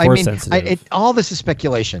baby is Force sensitive. All this is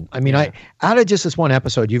speculation. I mean, out of just this one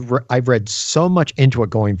episode, I've read so much into it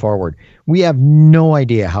going forward. We have no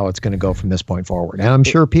idea how it's going to go from this point forward, and I'm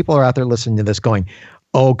sure people are out there listening to this going,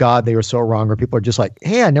 "Oh God, they were so wrong," or people are just like,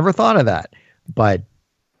 "Hey, I never thought of that." But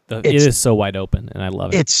it is so wide open, and I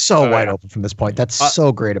love it. It's so wide open from this point. That's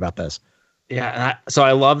so great about this. Yeah, so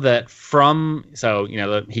I love that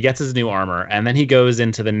he gets his new armor, and then he goes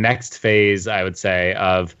into the next phase, I would say,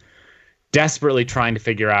 of desperately trying to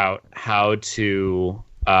figure out how to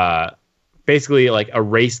basically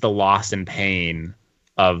erase the loss and pain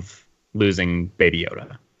of losing Baby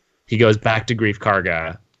Yoda. He goes back to Greef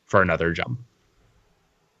Karga for another job.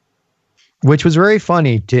 Which was very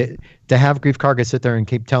funny to have Greef Karga sit there and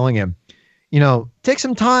keep telling him, take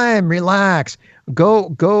some time, relax,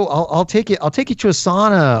 go. I'll take you to a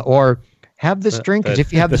sauna or have this drink. Because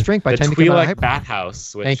if you have this drink, by the time you come out of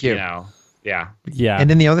bathhouse, which, thank you. Yeah. And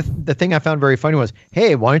then the thing I found very funny was,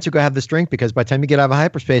 hey, why don't you go have this drink? Because by the time you get out of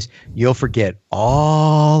hyperspace, you'll forget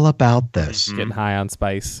all about this. Getting high on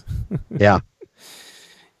spice. Yeah.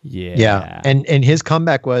 Yeah. And his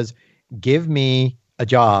comeback was, give me a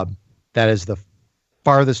job that is the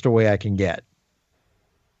farthest away I can get.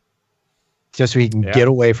 Just so he can get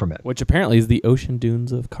away from it. Which apparently is the ocean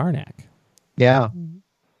dunes of Karnak. Yeah.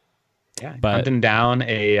 Yeah. But hunting down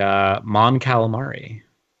a Mon Calamari.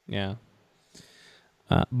 Yeah.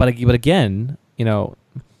 But again,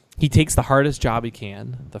 he takes the hardest job he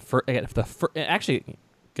can. Actually,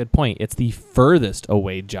 good point. It's the furthest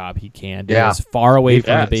away job he can. Get as far away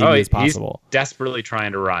from the baby as possible. He's desperately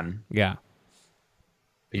trying to run. Yeah.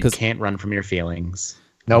 But you can't run from your feelings.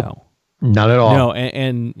 Nope. No. Not at all. No,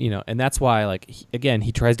 and that's why,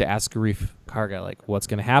 he tries to ask Greef Karga, what's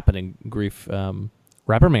going to happen, and Greef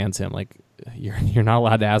reprimands him, you're not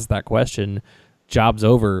allowed to ask that question. Job's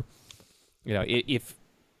over. If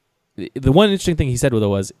the one interesting thing he said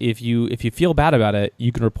was, if you feel bad about it,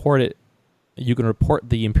 you can report it. You can report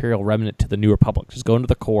the Imperial Remnant to the New Republic. Just go into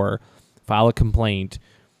the core, file a complaint,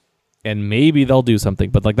 and maybe they'll do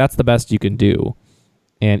something. But that's the best you can do.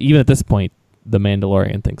 And even at this point, the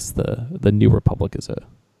Mandalorian thinks the New Republic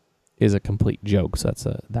is a complete joke. So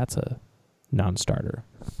that's a non-starter.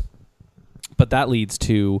 But that leads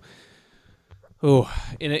to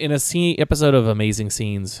in a episode of Amazing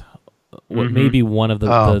Scenes, what may be one of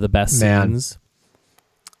the best scenes,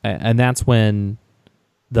 and that's when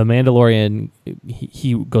the Mandalorian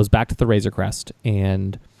he goes back to the Razor Crest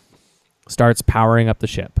and starts powering up the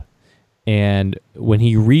ship. And when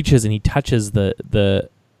he reaches and he touches the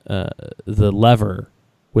lever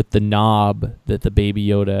with the knob that the Baby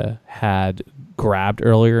Yoda had grabbed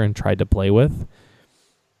earlier and tried to play with,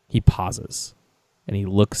 he pauses and he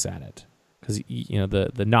looks at it because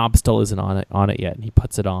the knob still isn't on it yet, and he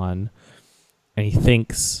puts it on and he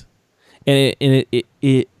thinks, and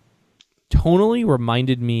it tonally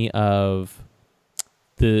reminded me of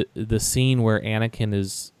the scene where Anakin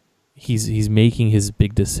is he's making his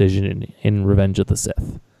big decision in Revenge of the Sith,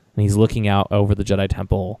 and he's looking out over the Jedi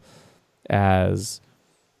Temple as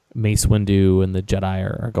Mace Windu and the Jedi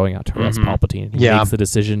are going out to arrest Palpatine. He makes the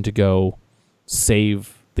decision to go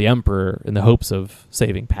save the Emperor in the hopes of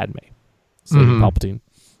saving Padme, saving Palpatine.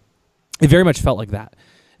 It very much felt like that,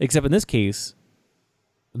 except in this case,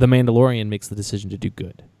 the Mandalorian makes the decision to do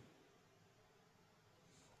good.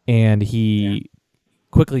 And he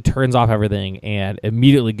quickly turns off everything and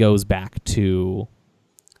immediately goes back to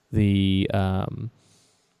the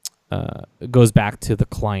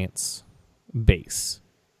client's base.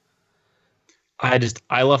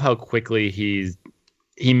 I love how quickly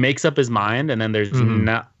he makes up his mind, and then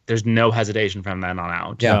there's no hesitation from then on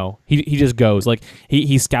out. Yeah. No, he just goes.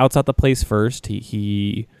 He scouts out the place first.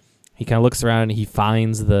 He kind of looks around and he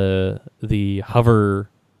finds the hover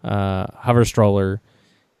stroller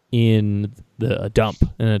in the dump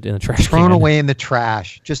in a trash thrown can. away in the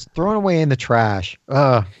trash. Just thrown away in the trash.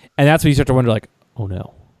 And that's when you start to wonder, oh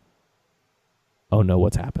no,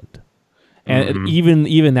 what's happened? And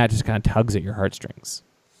even that just kind of tugs at your heartstrings.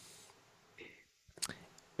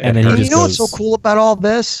 And then he just what's so cool about all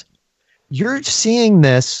this? You're seeing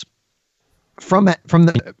this from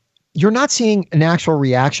the. You're not seeing an actual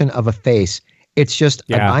reaction of a face. It's just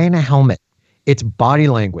a guy in a helmet. It's body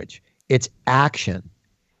language. It's action,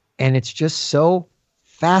 and it's just so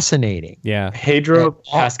fascinating. Yeah, Pedro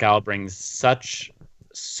Pascal brings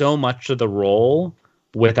so much to the role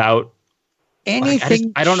without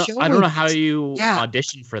anything. I don't know how you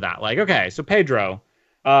audition for that. Okay, so Pedro,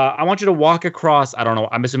 I want you to walk across. I don't know.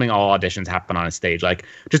 I'm assuming all auditions happen on a stage.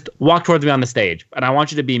 Just walk towards me on the stage, and I want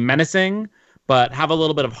you to be menacing, but have a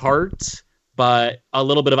little bit of heart, but a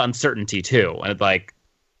little bit of uncertainty too. And it's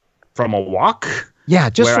from a walk. Yeah,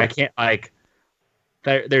 just where I can't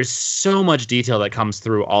there's so much detail that comes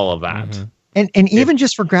through all of that. Mm-hmm. And even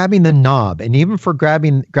just for grabbing the knob, and even for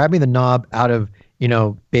grabbing the knob out of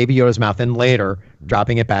Baby Yoda's mouth and later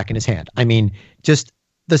dropping it back in his hand. I mean, just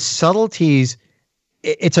the subtleties.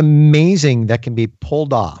 It's amazing that can be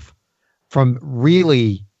pulled off from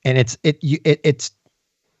really, and it's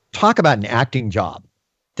talk about an acting job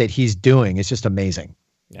that he's doing. It's just amazing.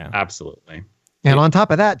 Yeah, absolutely. And on top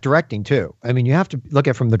of that, directing too. I mean, you have to look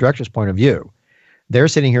at it from the director's point of view. They're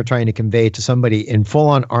sitting here trying to convey to somebody in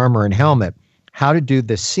full-on armor and helmet how to do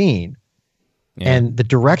this scene. Yeah. And the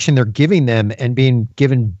direction they're giving them and being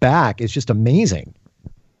given back is just amazing.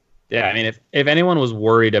 Yeah, I mean, if anyone was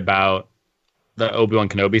worried about the Obi-Wan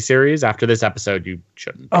Kenobi series after this episode, you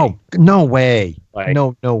shouldn't be. Oh, no way. Like-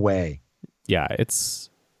 no way. Yeah, it's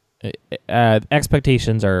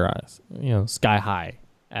expectations are sky high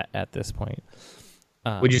at this point.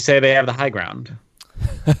 Would you say they have the high ground?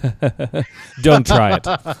 Don't try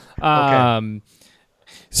it.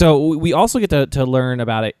 So we also get to learn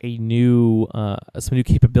about some new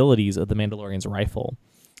capabilities of the Mandalorian's rifle,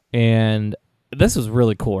 and this is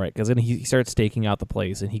really cool, right? Because then he starts staking out the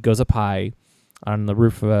place, and he goes up high on the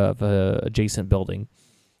roof of a adjacent building,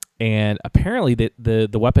 and apparently the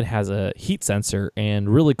weapon has a heat sensor and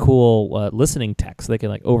really cool listening tech, so they can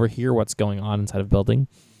like overhear what's going on inside of a building.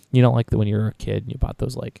 You know, like when you were a kid and you bought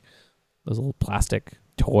those little plastic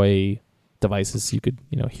toy devices, so you could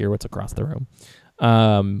hear what's across the room.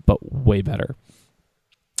 But way better.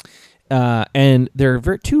 And there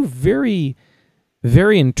are two very,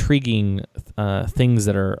 very intriguing things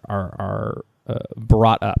that are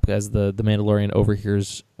brought up as the Mandalorian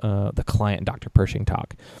overhears the client and Dr. Pershing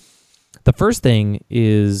talk. The first thing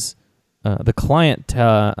is the client.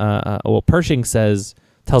 Pershing tells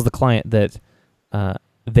the client that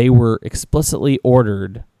they were explicitly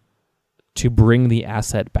ordered to bring the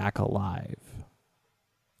asset back alive.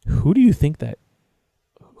 Who do you think that?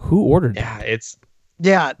 Who ordered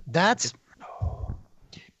that? That's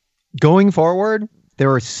going forward.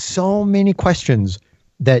 There are so many questions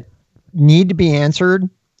that need to be answered.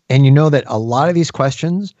 And you know that a lot of these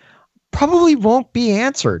questions probably won't be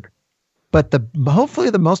answered, but hopefully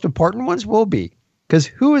the most important ones will be, because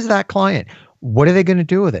who is that client? What are they going to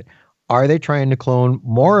do with it? Are they trying to clone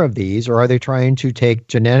more of these, or are they trying to take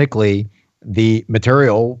genetically the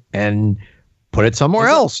material and put it somewhere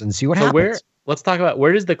else and see what happens? Let's talk about,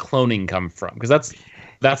 where does the cloning come from? Because that's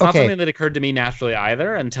not something that occurred to me naturally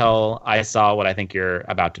either until I saw what I think you're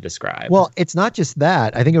about to describe. Well, it's not just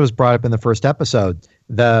that. I think it was brought up in the first episode.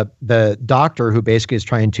 The doctor who basically is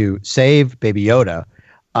trying to save Baby Yoda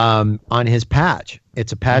on his patch.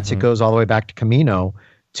 It's a patch that goes all the way back to Kamino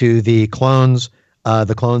to the clones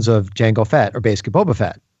of Jango Fett, or basically Boba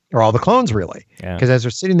Fett, or all the clones really. Because as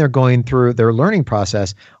they're sitting there going through their learning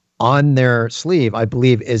process, on their sleeve, I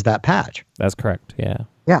believe, is that patch. That's correct. Yeah.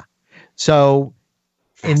 Yeah. So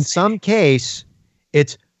in some case,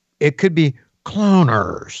 it could be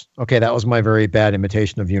cloners. Okay, that was my very bad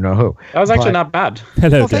imitation of you-know-who. That was actually not bad.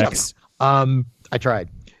 Hello, Dex. I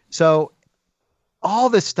tried. So all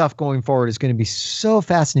this stuff going forward is going to be so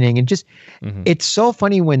fascinating. And just, it's so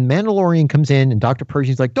funny when Mandalorian comes in and Dr.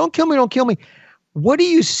 Pershing's like, don't kill me, don't kill me. What do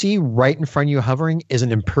you see right in front of you hovering is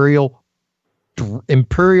an Imperial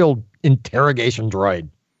interrogation droid.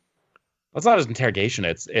 That's not his interrogation.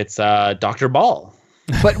 It's Dr. Ball.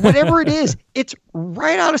 But whatever it is, it's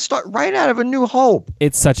right out of A New Hope.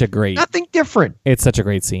 It's such a great, nothing different. It's such a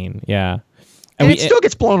great scene. Yeah. And it still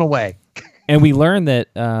gets blown away. And we learn that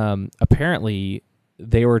apparently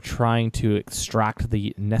they were trying to extract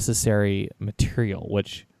the necessary material,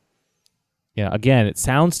 which, again, it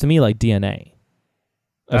sounds to me like DNA.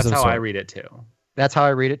 That's how I read it too. That's how I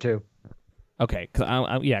read it too. Okay,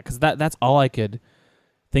 because that's all I could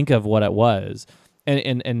think of what it was,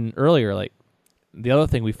 and earlier, like the other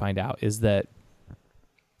thing we find out is that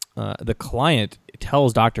the client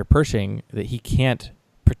tells Dr. Pershing that he can't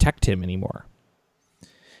protect him anymore,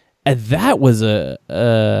 and that was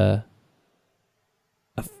a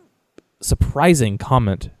surprising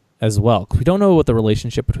comment as well. 'Cause we don't know what the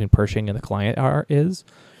relationship between Pershing and the client is,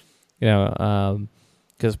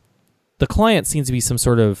 because the client seems to be some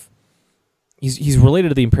sort of He's related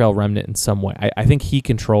to the Imperial Remnant in some way. I think he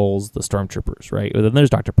controls the Stormtroopers, right? But then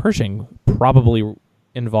there's Dr. Pershing, probably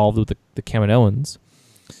involved with the Kaminoans.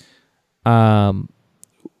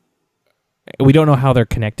 We don't know how they're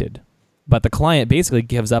connected, but the client basically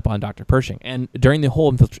gives up on Dr. Pershing. And during the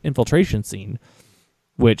whole infiltration scene,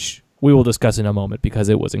 which we will discuss in a moment because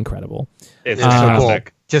it was incredible. It's so cool.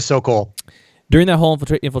 Just so cool. During that whole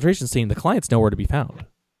infiltration scene, the client's nowhere to be found.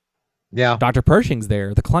 Yeah. Dr. Pershing's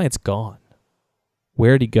there. The client's gone.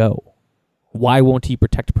 Where'd he go? Why won't he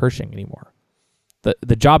protect Pershing anymore?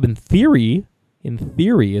 The job in theory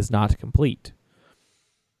is not complete.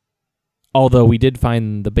 Although we did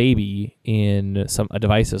find the baby in a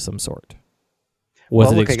device of some sort.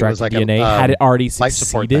 Was it extracted DNA? Had it already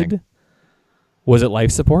succeeded? Was it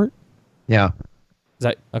life support? Yeah. Is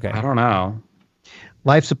that okay? I don't know.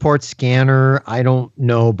 Life support scanner. I don't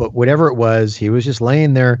know, but whatever it was, he was just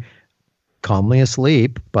laying there calmly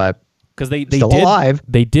asleep, but because they still did, alive.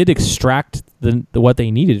 They did extract the what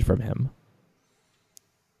they needed from him.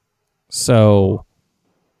 So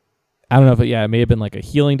I don't know if it may have been like a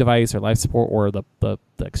healing device or life support or the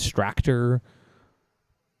extractor.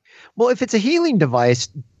 Well, if it's a healing device,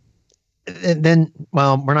 then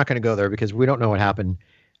well, we're not going to go there because we don't know what happened.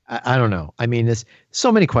 I don't know. I mean, there's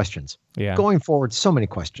so many questions. Yeah. Going forward, so many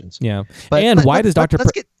questions. Yeah. But and why does Dr.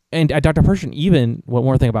 Let's get, And Dr. Pershing, even one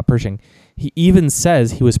more thing about Pershing, he even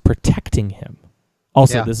says he was protecting him.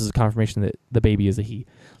 Also, this is a confirmation that the baby is a he.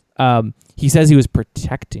 He says he was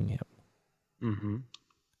protecting him. Mm-hmm.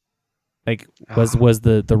 Like, was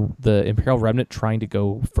the Imperial Remnant trying to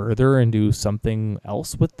go further and do something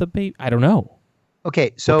else with the baby? I don't know.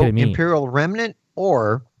 Okay, so Imperial Remnant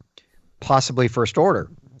or possibly First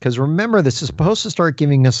Order. Because remember, this is supposed to start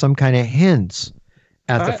giving us some kind of hints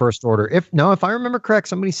at the First Order. If I remember correct,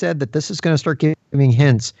 somebody said that this is going to start giving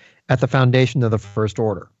hints at the foundation of the First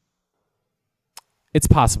Order. It's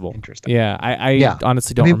possible. Interesting. Yeah, I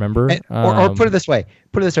honestly don't remember. Or put it this way.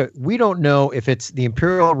 We don't know if it's the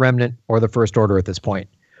Imperial Remnant or the First Order at this point.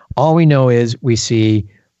 All we know is we see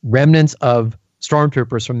remnants of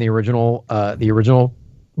stormtroopers from the original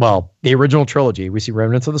trilogy. We see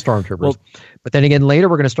remnants of the stormtroopers. But then again, later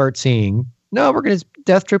we're going to start seeing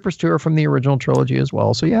Death Troopers too are from the original trilogy as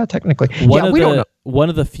well. So yeah, technically, we don't know. One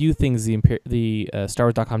of the few things the Star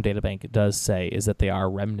Wars.com databank does say is that they are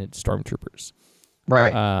remnant stormtroopers.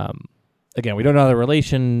 Right. Again, we don't know the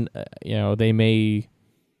relation. They may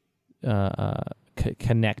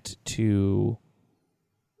connect to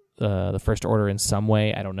the First Order in some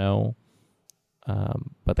way. I don't know.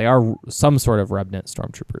 But they are some sort of remnant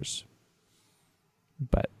stormtroopers.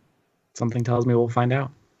 But something tells me we'll find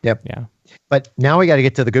out. Yep. Yeah. But now we got to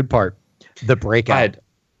get to the good part, the breakout.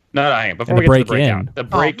 Before we get to the breakout, the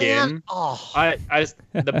break-in.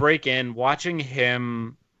 The break-in, watching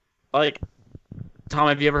him, like, Tom,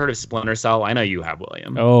 have you ever heard of Splinter Cell? I know you have,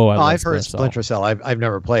 William. Oh, I've heard of Splinter Cell. I've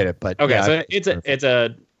never played it, but okay. Yeah, so it's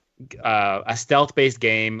a stealth-based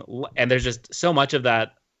game, and there's just so much of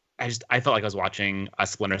that. I felt like I was watching a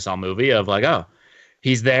Splinter Cell movie of like, oh,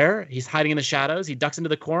 he's there, he's hiding in the shadows, he ducks into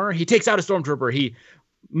the corner, he takes out a stormtrooper, he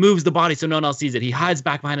moves the body so no one else sees it, he hides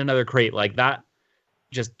back behind another crate, like that.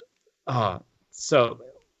 Just so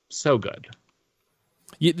good.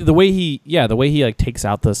 The way he like takes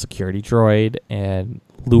out the security droid and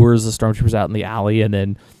lures the stormtroopers out in the alley and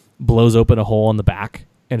then blows open a hole in the back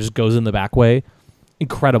and just goes in the back way.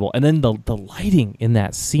 Incredible. And then the lighting in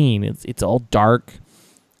that scene, it's all dark,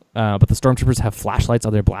 but the stormtroopers have flashlights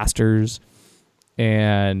on their blasters,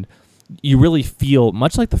 and you really feel,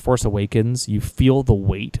 much like The Force Awakens, you feel the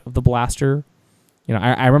weight of the blaster.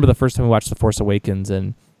 I remember the first time we watched The Force Awakens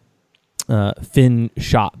and Finn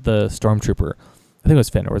shot the stormtrooper. I think it was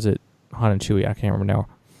Finn, or was it Han and Chewie? I can't remember now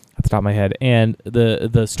at the top of my head. And the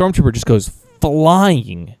stormtrooper just goes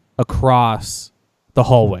flying across the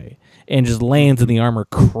hallway and just lands and the armor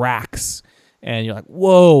cracks. And you're like,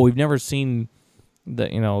 whoa, we've never seen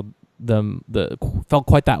felt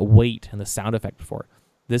quite that weight and the sound effect before.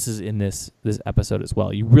 This is in this episode as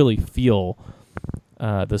well. You really feel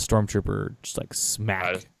the stormtrooper just like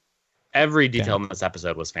smack. Every detail in this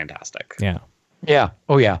episode was fantastic. Yeah. Yeah.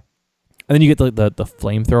 Oh yeah. And then you get the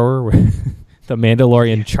flamethrower where the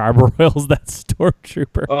Mandalorian charbroils that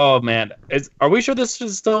stormtrooper. Oh man, are we sure this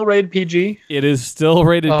is still rated PG? It is still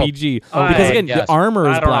rated PG because again, the armor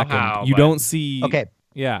is blackened. You don't see. Okay.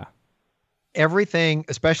 Yeah. Everything,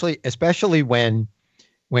 especially when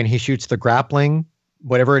he shoots the grappling,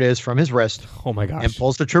 whatever it is, from his wrist. Oh my gosh! And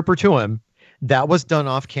pulls the trooper to him. That was done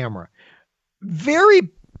off camera. Very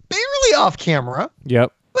barely off camera.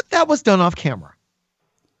 Yep. But that was done off camera.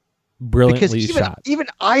 Brilliantly shot. Even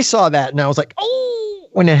I saw that and I was like, oh,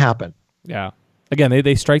 when it happened. Yeah. Again,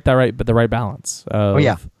 they strike the right balance.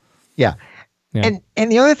 Yeah. And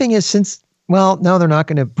the other thing is, no, they're not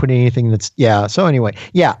going to put anything that's So anyway,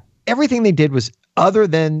 everything they did was, other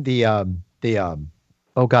than the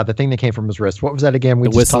thing that came from his wrist. What was that again? The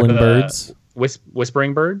whistling birds.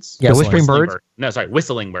 Whispering birds. Yeah, whispering birds. No, sorry,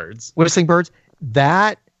 whistling birds. Whistling birds.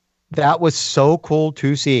 That was so cool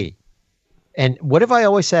to see. And what have I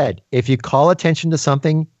always said? If you call attention to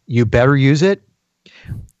something, you better use it.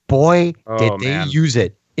 Boy, did they use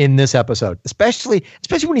it in this episode. Especially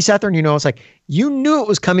when he sat there and it's like, you knew it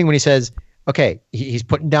was coming when he says, okay, he's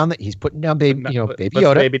putting down baby Yoda. Puts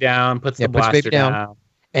baby down, puts the blaster down.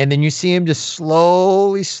 And then you see him just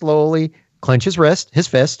slowly clench his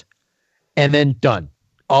fist, and then done.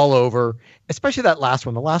 All over. Especially that last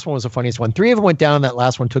one. The last one was the funniest one. 3 of them went down. That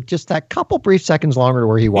last one took just that couple brief seconds longer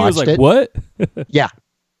where he watched it. He was like, what? Yeah.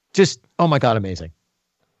 Just, oh my God, amazing.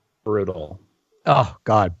 Brutal. Oh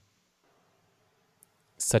God.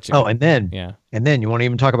 And then you want to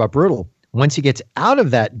even talk about brutal. once he gets out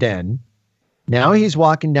of that den, now he's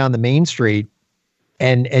walking down the main street,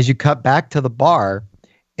 and as you cut back to the bar,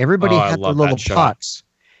 everybody had their little pucks.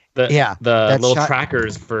 The little shot,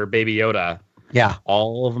 trackers for Baby Yoda. Yeah.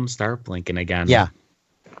 All of them start blinking again. Yeah.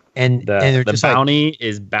 And the bounty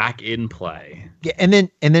is back in play. Yeah, and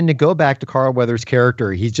then to go back to Carl Weathers'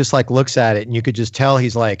 character, he just like looks at it, and you could just tell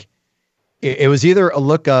he's like, it was either a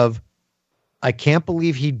look of, I can't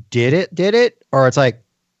believe he did it, or it's like,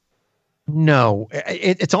 no,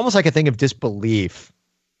 it's almost like a thing of disbelief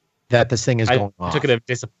that this thing is going on.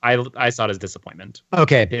 I saw it as disappointment.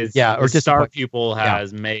 Okay, his star pupil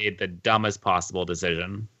has made the dumbest possible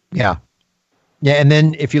decision. Yeah, and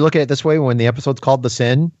then if you look at it this way, when the episode's called The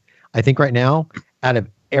Sin, I think right now, out of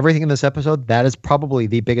everything in this episode, that is probably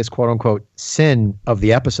the biggest quote unquote sin of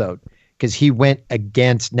the episode, because he went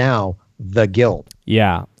against now the guild.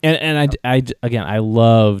 Yeah, and I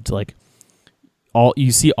loved like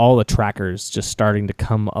you see all the trackers just starting to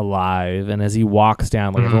come alive, and as he walks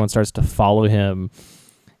down, like everyone starts to follow him,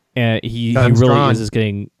 and he really is just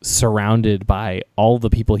getting surrounded by all the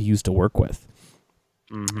people he used to work with.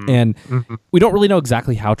 And we don't really know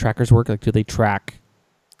exactly how trackers work. Like, do they track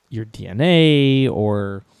your DNA,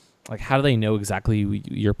 or like how do they know exactly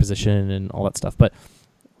your position and all that stuff? But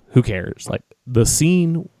who cares? Like, the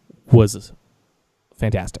scene was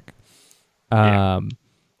fantastic.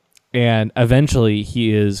 And eventually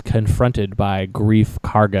he is confronted by Greef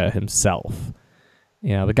Karga himself.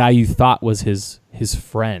 You know, the guy you thought was his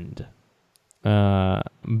friend,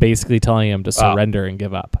 basically telling him to surrender and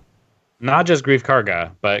give up. Not just Greef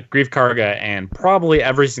Karga, but Greef Karga and probably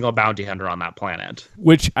every single bounty hunter on that planet.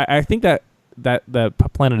 Which I think that the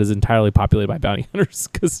planet is entirely populated by bounty hunters,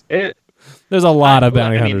 because there's a lot of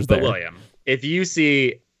bounty hunters there. William, if you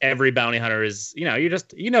see every bounty hunter is,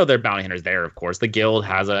 they're bounty hunters there, of course. The guild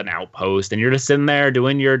has an outpost, and you're just sitting there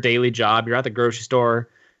doing your daily job. You're at the grocery store,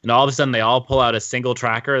 and all of a sudden they all pull out a single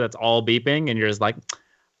tracker that's all beeping, and you're just like,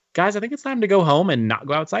 guys, I think it's time to go home and not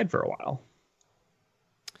go outside for a while.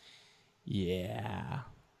 Yeah.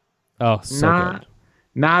 Oh, good.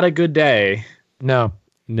 Not a good day. No,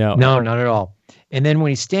 not at all. And then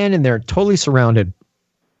when he's standing there totally surrounded,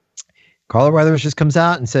 Carl Weathers just comes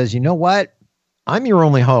out and says, you know what? I'm your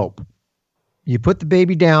only hope. You put the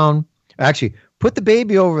baby down. Actually, put the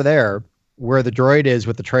baby over there where the droid is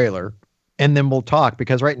with the trailer, and then we'll talk,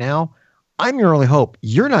 because right now, I'm your only hope.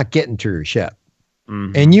 You're not getting to your ship.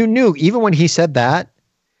 And you knew, even when he said that,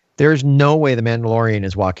 there's no way the Mandalorian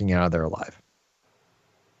is walking out of there alive.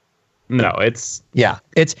 No, it's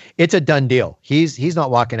a done deal. He's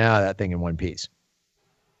not walking out of that thing in one piece.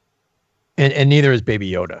 And neither is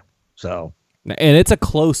Baby Yoda. So, and it's a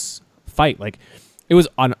close fight. Like, it was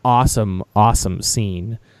an awesome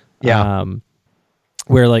scene. Yeah.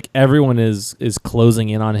 Where like everyone is closing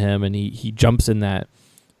in on him, and he jumps in the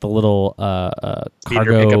little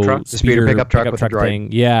speeder pickup truck with the droid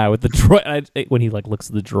thing. Yeah, with the droid. When he like looks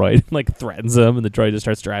at the droid, like threatens him, and the droid just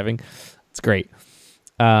starts driving. It's great.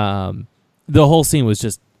 The whole scene was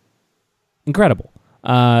just incredible.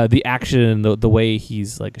 The action, the way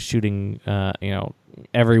he's like shooting,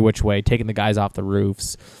 every which way, taking the guys off the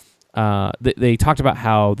roofs. They talked about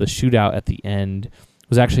how the shootout at the end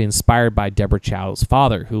was actually inspired by Deborah Chow's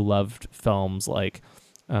father, who loved films like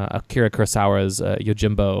Akira Kurosawa's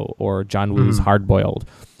Yojimbo or John Woo's Hard Boiled.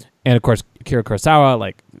 And of course, Akira Kurosawa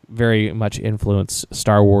like very much influenced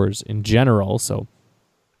Star Wars in general. So,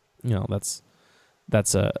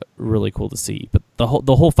 that's really cool to see. But the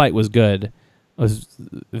whole fight was good. It was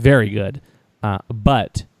very good.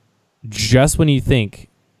 But just when you think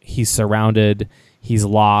he's surrounded, he's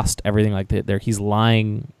lost, everything like that, he's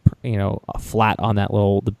lying, flat on that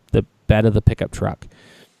the bed of the pickup truck.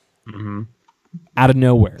 Out of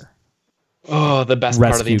nowhere. Oh, the best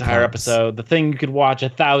part of the entire episode. The thing you could watch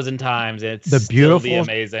 1,000 times. It's still be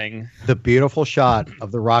amazing. The beautiful shot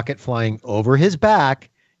of the rocket flying over his back.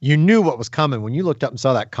 You knew what was coming. When you looked up and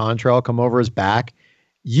saw that contrail come over his back,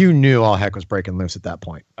 you knew all heck was breaking loose at that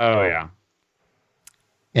point. Oh, yeah.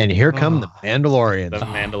 And here come the Mandalorians. The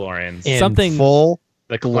Mandalorians.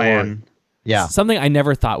 The clan. Yeah. Something I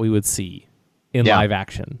never thought we would see in live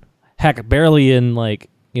action. Heck, barely in like,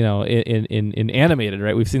 in animated,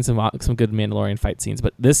 right? We've seen some good Mandalorian fight scenes,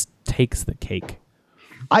 but this takes the cake.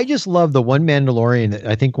 I just love the one Mandalorian that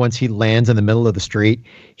I think once he lands in the middle of the street,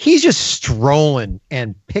 he's just strolling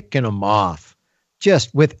and picking them off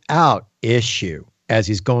just without issue as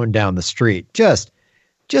he's going down the street. Just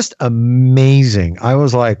amazing. I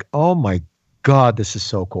was like, oh my God, this is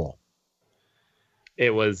so cool.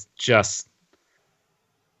 It was just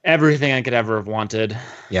everything I could ever have wanted.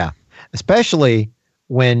 Yeah. Especially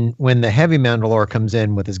when the heavy Mandalore comes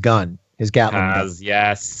in with his gun his Gatling gun.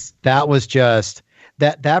 Yes. That was just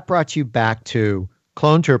that brought you back to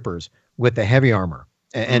Clone Troopers with the heavy armor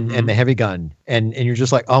and the heavy gun, and you're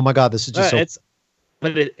just like, oh my god, this is just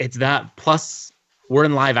it's that plus we're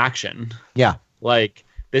in live action. Yeah, like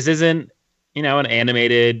this isn't an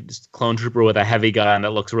animated clone trooper with a heavy gun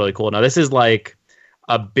that looks really cool. No, this is like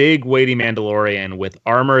a big weighty Mandalorian with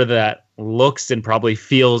armor that looks and probably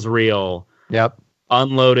feels real. Yep.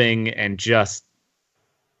 Unloading and just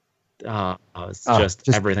it's just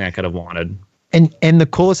everything I could have wanted. And the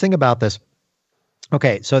coolest thing about this,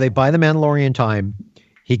 okay, so they buy the Mandalorian time.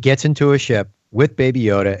 He gets into a ship with Baby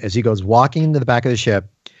Yoda as he goes walking into the back of the ship.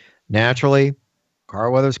 Naturally,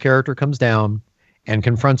 Carl Weathers' character comes down and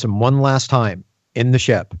confronts him one last time in the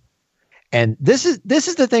ship. And this is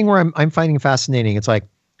the thing where I'm finding fascinating. It's like,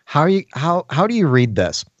 how do you read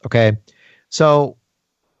this? Okay, so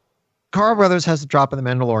Carl Weathers has to drop in the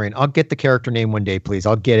Mandalorian. I'll get the character name one day, please.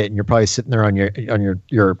 I'll get it, and you're probably sitting there on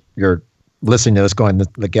your listening to this, going,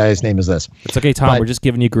 the guy's name is this. It's okay, Tom. We're just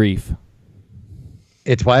giving you grief.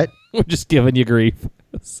 It's what? We're just giving you grief.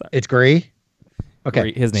 Sorry. It's Gree.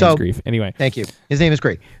 Okay, his name is Grief. Anyway, thank you. His name is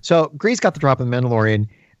Gree. So Gree's got the drop in the Mandalorian.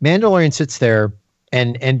 Mandalorian sits there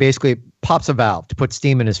and basically pops a valve to put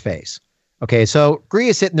steam in his face. Okay, so Gree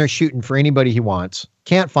is sitting there shooting for anybody he wants.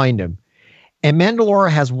 Can't find him. And Mandalore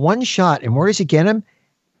has one shot, and where does he get him?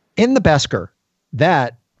 In the Beskar.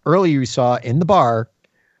 That earlier you saw in the bar.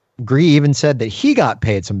 Gree even said that he got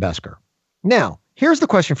paid some Beskar. Now, here's the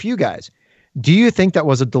question for you guys. Do you think that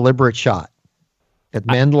was a deliberate shot? That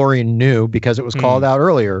Mandalorian knew because it was called out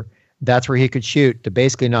earlier, that's where he could shoot to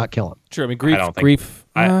basically not kill him. True. I mean, Grief.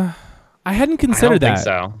 I hadn't considered that. Think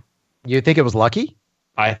so. You think it was lucky?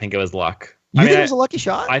 I think it was luck. You think it was a lucky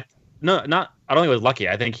shot? I don't think it was lucky.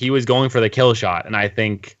 I think he was going for the kill shot, and I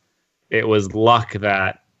think it was luck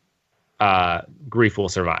that Grief will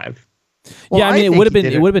survive. Well, yeah, I mean, it would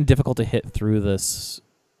have been difficult to hit through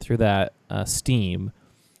that steam,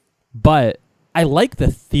 but I like the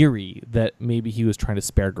theory that maybe he was trying to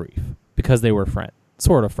spare Grief because they were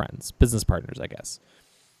sort of friends, business partners, I guess.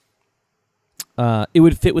 It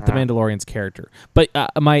would fit with the Mandalorian's character, but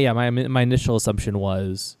my initial assumption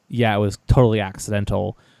was, it was totally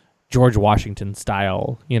accidental, George Washington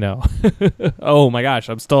style. Oh my gosh,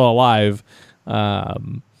 I'm still alive,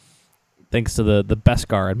 thanks to the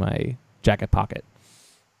Beskar in my jacket pocket.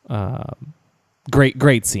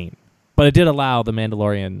 Great scene, but it did allow the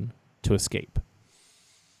Mandalorian to escape.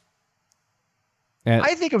 And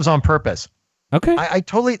I think it was on purpose. Okay, I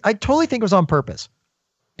totally think it was on purpose.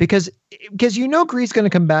 Because Gree's going to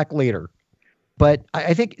come back later. But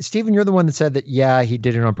I think, Stephen, you're the one that said that, he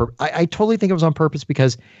did it on purpose. I totally think it was on purpose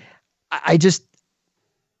because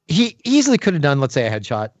he easily could have done, let's say, a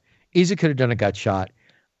headshot. Easily could have done a gut shot.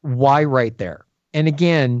 Why right there? And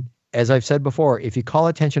again, as I've said before, if you call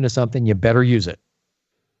attention to something, you better use it.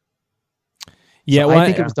 Yeah, so I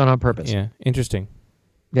think it was done on purpose. Yeah, interesting.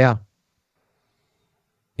 Yeah.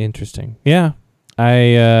 Interesting. Yeah.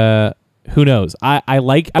 Who knows? I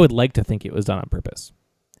would like to think it was done on purpose.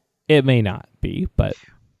 It may not be, but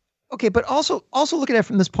okay. But also look at it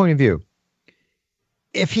from this point of view.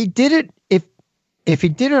 If he did it, if he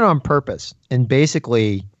did it on purpose and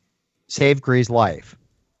basically saved Gree's life,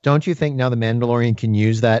 don't you think now the Mandalorian can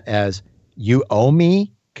use that as, you owe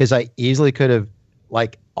me? Because I easily could have,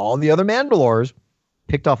 like all the other Mandalores,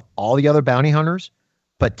 picked off all the other bounty hunters,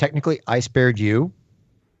 but technically I spared you.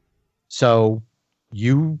 So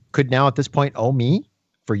you could now at this point owe me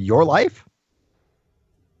for your life?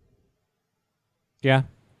 Yeah.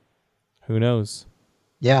 Who knows?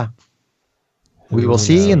 Yeah. We will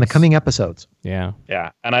see in the coming episodes. Yeah.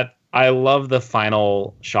 Yeah. And I love the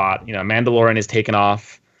final shot. Mandalorian is taken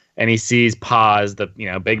off and he sees Paz, the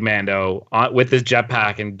big Mando, with his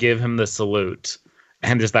jetpack and give him the salute.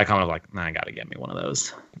 And just that comment of like, I gotta get me one of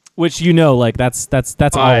those. Which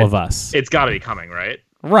that's all of us. It's gotta be coming, right?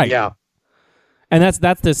 Right. Yeah. And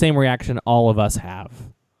that's the same reaction all of us have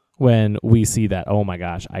when we see that. Oh my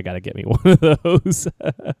gosh, I gotta get me one of those.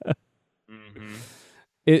 Mm-hmm.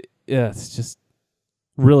 It's just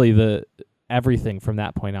really everything from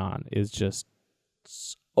that point on is just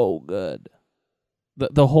so good.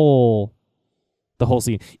 The whole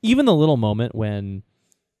scene, even the little moment when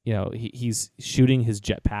he's shooting his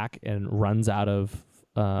jetpack and runs out of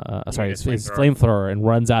his flamethrower and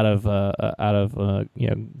runs out of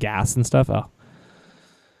gas and stuff. Oh.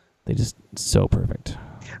 They just so perfect.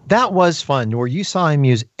 That was fun, where you saw him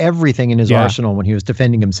use everything in his arsenal when he was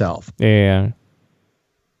defending himself. Yeah.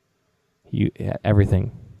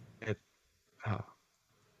 Everything.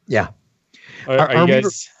 Yeah. Are you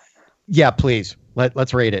guys? Yeah, please.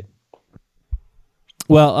 Let's rate it.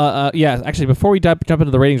 Well, yeah. Actually, before we jump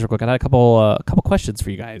into the ratings real quick, I had a couple questions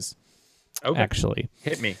for you guys. Okay. Actually,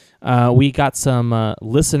 Hit me. we got some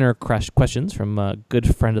listener questions from a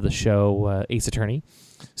good friend of the show, Ace Attorney.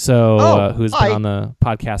 So, who's been on the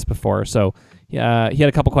podcast before. So, he had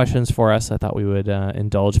a couple questions for us. I thought we would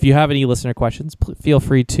indulge. If you have any listener questions, feel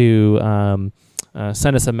free to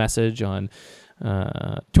send us a message on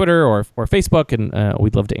Twitter or Facebook, and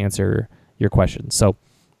we'd love to answer your questions. So,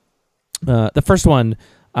 the first one,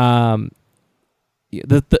 what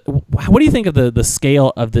do you think of the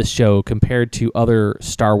scale of this show compared to other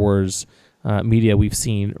Star Wars media we've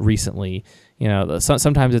seen recently? You know,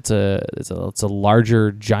 sometimes it's a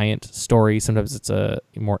larger, giant story. Sometimes it's a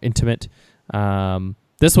more intimate.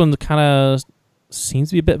 This one kind of seems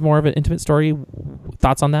to be a bit more of an intimate story.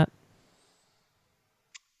 Thoughts on that?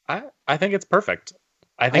 I think it's perfect.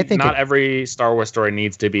 I think not every Star Wars story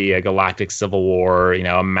needs to be a galactic civil war,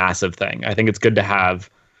 a massive thing. I think it's good to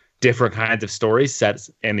have different kinds of stories set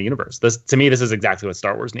in the universe. To me, this is exactly what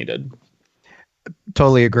Star Wars needed.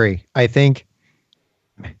 Totally agree. I think,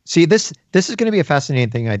 this is going to be a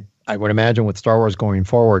fascinating thing, I would imagine, with Star Wars going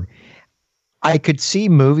forward. I could see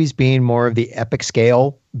movies being more of the epic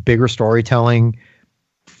scale, bigger storytelling,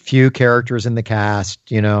 few characters in the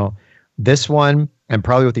cast, This one, and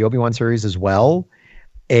probably with the Obi-Wan series as well,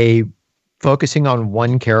 focusing on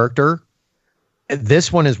one character.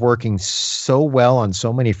 This one is working so well on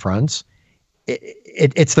so many fronts.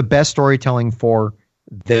 It's the best storytelling for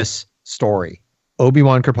this story.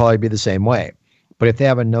 Obi-Wan could probably be the same way. But if they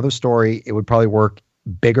have another story, it would probably work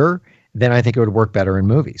bigger. Then I think it would work better in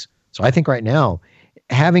movies. So I think right now,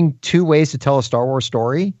 having two ways to tell a Star Wars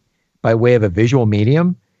story by way of a visual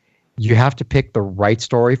medium, you have to pick the right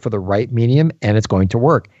story for the right medium, and it's going to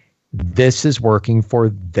work. This is working for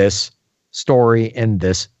this story and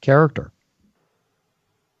this character.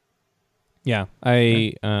 Yeah,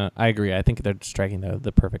 I agree. I think they're striking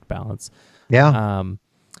the perfect balance. Yeah.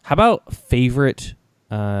 How about favorite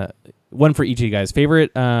one for each of you guys?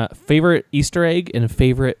 Favorite Easter egg and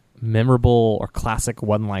favorite memorable or classic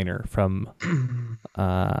one-liner from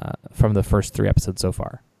the first 3 episodes so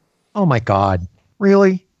far. Oh my God!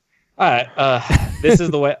 Really? This is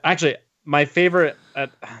the way. Actually, my favorite.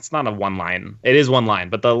 It's not a one line. It is one line,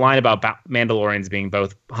 but the line about Mandalorians being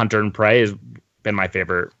both hunter and prey has been my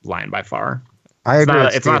favorite line by far. I agree.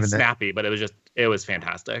 It's not snappy, but it was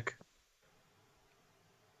fantastic.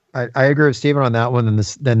 I agree with Steven on that one. And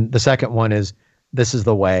then the second one is, "This is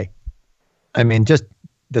the way." I mean, just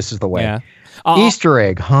this is the way. Yeah. Easter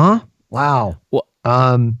egg, huh? Wow. Well,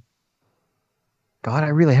 God, I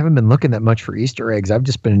really haven't been looking that much for Easter eggs. I've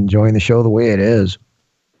just been enjoying the show the way it is.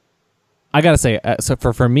 I gotta say, so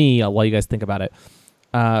for me, while you guys think about it,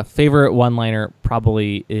 favorite one-liner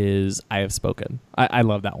probably is "I have spoken." I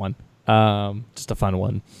love that one. Just a fun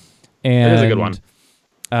one. And it is a good one.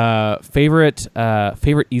 Favorite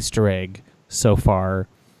Easter egg so far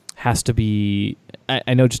has to be.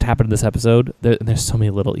 I know it just happened in this episode. There's so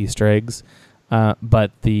many little Easter eggs,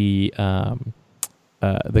 but the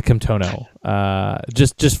Kimtono,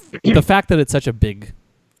 just the fact that it's such a big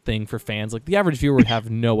thing for fans. Like the average viewer would have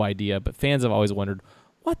no idea, but fans have always wondered,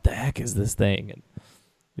 what the heck is this thing? And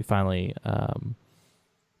we finally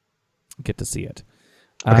get to see it.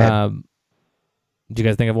 Okay. Do you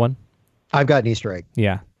guys think of one? I've got an Easter egg.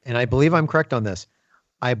 Yeah. And I believe I'm correct on this.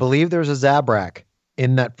 I believe there's a Zabrak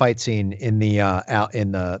in that fight scene in the out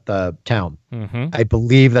in the town. Mm-hmm. I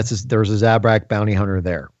believe there's a Zabrak bounty hunter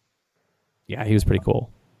there. Yeah, he was pretty cool.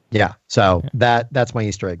 Yeah. So that's my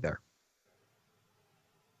Easter egg there.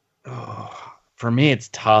 Oh, for me, it's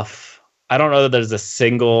tough. I don't know that there's a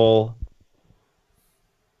single.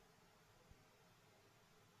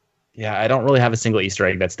 Yeah, I don't really have a single Easter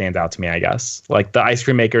egg that stands out to me, I guess. Like the ice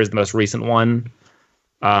cream maker is the most recent one.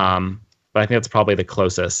 But I think that's probably the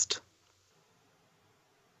closest.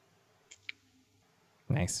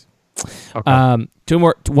 Nice. Okay.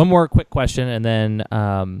 One more quick question, and then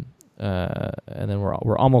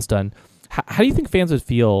we're almost done. How do you think fans would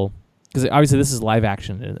feel? Because obviously this is live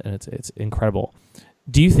action, and it's incredible.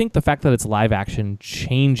 Do you think the fact that it's live action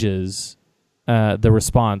changes the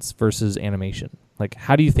response versus animation? Like,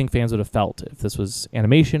 how do you think fans would have felt if this was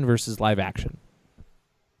animation versus live action?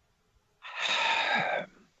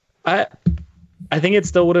 I think it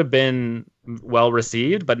still would have been well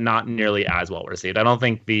received, but not nearly as well received. I don't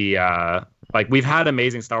think we've had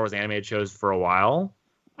amazing Star Wars animated shows for a while.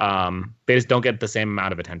 They just don't get the same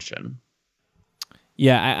amount of attention.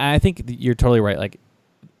 Yeah, I think you're totally right. Like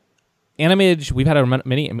animated, we've had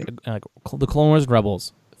many the Clone Wars and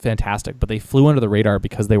Rebels, fantastic, but they flew under the radar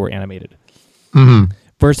because they were animated. Mm-hmm.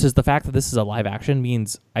 Versus the fact that this is a live action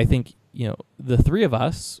means I think the three of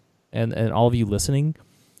us and all of you listening,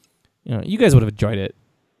 you guys would have enjoyed it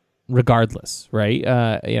regardless, right?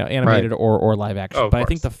 Animated or live action. But I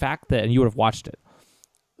think the fact that, and you would have watched it,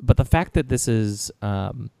 but the fact that this is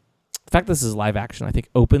live action, I think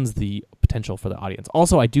opens the potential for the audience.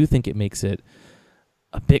 Also, I do think it makes it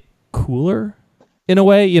a bit cooler in a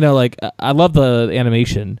way. I love the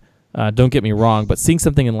animation. Don't get me wrong, but seeing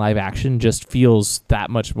something in live action just feels that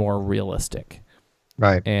much more realistic.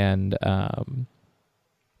 Right. And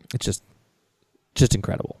it's just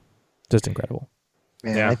incredible. Just incredible.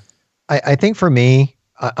 Yeah. I think for me,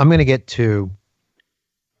 I'm going to get to,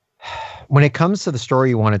 when it comes to the story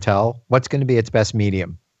you want to tell, what's going to be its best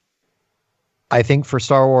medium? I think for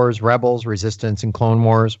Star Wars, Rebels, Resistance, and Clone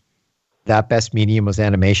Wars, that best medium was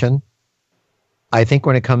animation. I think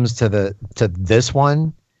when it comes to this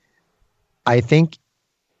one, I think,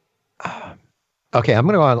 okay, I'm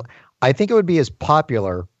going to go on. I think it would be as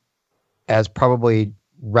popular as probably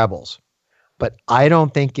Rebels, but I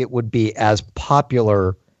don't think it would be as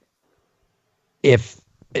popular if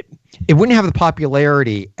it wouldn't have the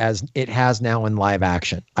popularity as it has now in live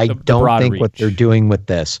action. I don't think what they're doing with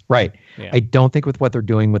this, right? Yeah. I don't think with what they're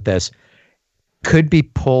doing with this could be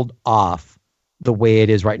pulled off the way it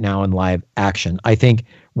is right now in live action. I think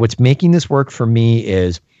what's making this work for me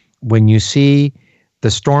is when you see the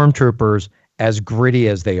stormtroopers as gritty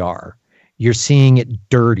as they are, you're seeing it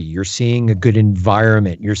dirty. You're seeing a good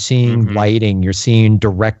environment. You're seeing lighting. You're seeing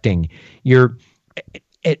directing.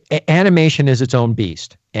 Animation is its own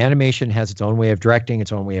beast. Animation has its own way of directing,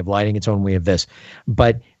 its own way of lighting, its own way of this.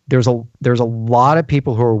 But there's a lot of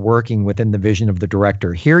people who are working within the vision of the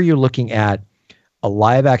director. Here you're looking at a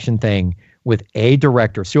live action thing with a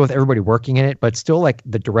director, still with everybody working in it, but still like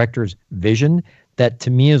the director's vision that to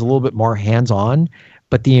me is a little bit more hands-on.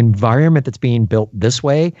 But the environment that's being built this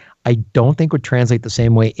way, I don't think would translate the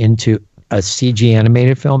same way into a CG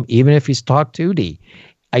animated film, even if he's talked 2D.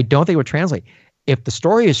 I don't think it would translate. If the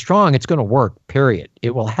story is strong, it's going to work, period.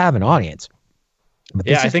 It will have an audience. But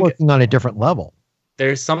this is working on a different level.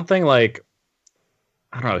 There's something like,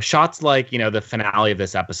 I don't know, shots like, the finale of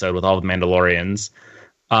this episode with all the Mandalorians.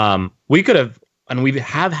 We could have, and we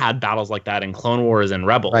have had battles like that in Clone Wars and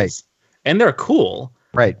Rebels. Right. And they're cool.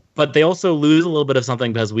 Right. But they also lose a little bit of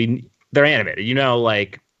something because they're animated,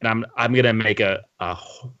 and I'm going to make a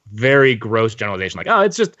very gross generalization. Like,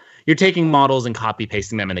 it's just, you're taking models and copy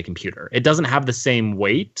pasting them in a computer. It doesn't have the same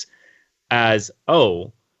weight as,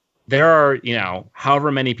 there are,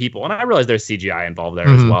 however many people, and I realize there's CGI involved there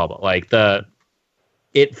as well, but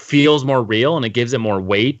it feels more real and it gives it more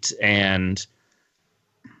weight. And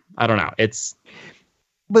I don't know. It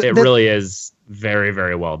really is very,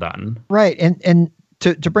 very well done. Right. And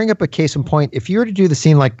to bring up a case in point, if you were to do the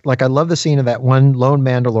scene, like I love the scene of that one lone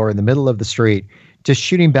Mandalore in the middle of the street, just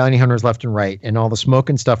shooting bounty hunters left and right, and all the smoke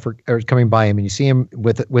and stuff are coming by him, and you see him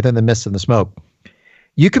within the mist and the smoke.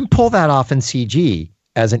 You can pull that off in CG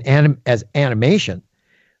as animation,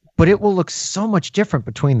 but it will look so much different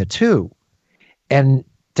between the two. And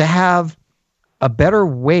to have a better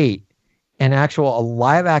weight and a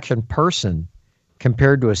live action person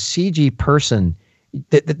compared to a CG person,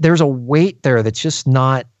 there's a weight there that's just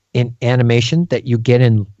not in animation that you get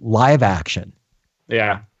in live action.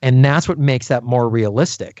 Yeah. And that's what makes that more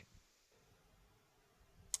realistic.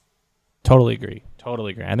 Totally agree.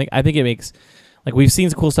 I think it makes, we've seen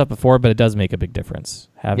cool stuff before, but it does make a big difference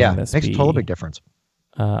having this makes a total big difference.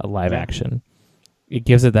 Live action. It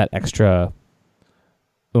gives it that extra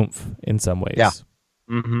oomph in some ways. Yeah.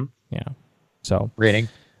 Mm-hmm. Yeah. So rating.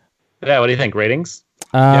 Yeah. What do you think? Ratings?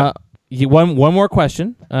 One more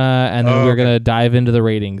question, and then we're gonna dive into the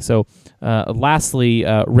rating. So, lastly,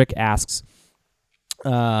 Rick asks,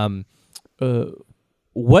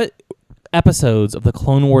 what episodes of the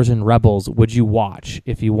Clone Wars and Rebels would you watch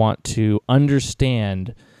if you want to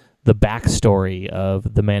understand the backstory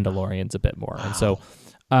of the Mandalorians a bit more? And so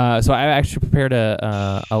I actually prepared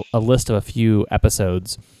a list of a few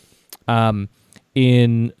episodes.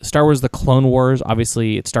 In Star Wars The Clone Wars,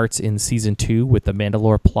 obviously it starts in Season 2 with the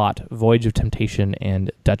Mandalore plot, Voyage of Temptation,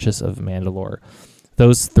 and Duchess of Mandalore.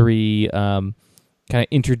 Those three kind of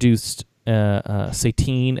introduced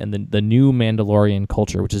Satine and the new Mandalorian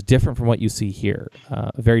culture, which is different from what you see here.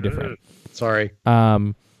 Very different. Sorry.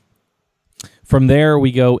 From there,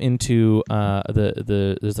 we go into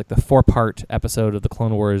there's like the 4-part episode of The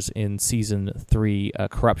Clone Wars in Season 3,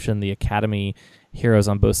 Corruption, the Academy, Heroes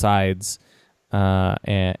on Both Sides,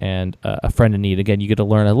 and A Friend in Need. Again, you get to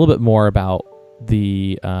learn a little bit more about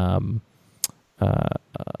the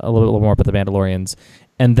Mandalorians,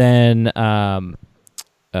 and then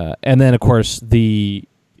of course the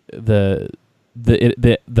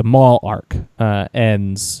the Maul arc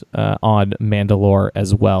ends on Mandalore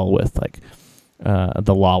as well, with like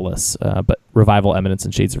the Lawless, but Revival, Eminence,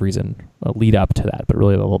 and Shades of Reason lead up to that. But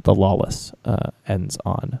really, the Lawless ends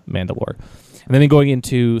on Mandalore, and then going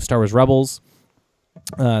into Star Wars Rebels.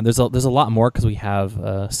 There's a lot more because we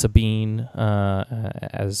have Sabine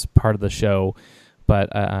as part of the show,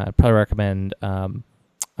 but I'd probably recommend Out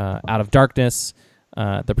of Darkness,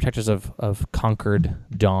 The Protectors of Conquered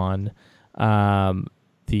Dawn,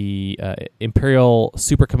 the Imperial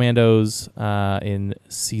Super Commandos in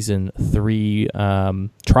season 3,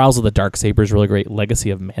 Trials of the Darksaber is really great, Legacy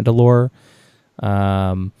of Mandalore,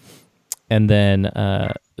 and then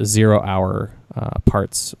 0 Hour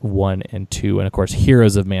parts 1 and 2, and of course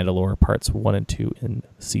Heroes of Mandalore parts 1 and 2 in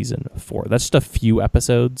season 4. That's just a few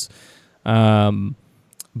episodes,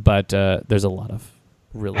 but there's a lot of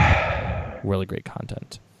really great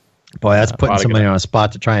content. Boy, that's putting somebody on a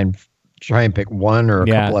spot to try and pick one or a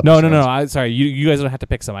couple episodes. No. I'm sorry. You guys don't have to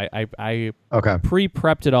pick some. I okay.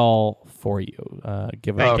 Pre-prepped it all for you.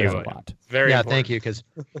 Give it a lot. Very important. Thank you.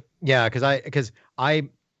 Because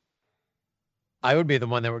I would be the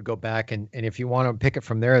one that would go back and if you want to pick it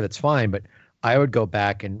from there, that's fine. But I would go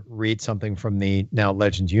back and read something from the now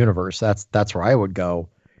Legends universe. That's where I would go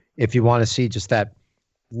if you want to see just that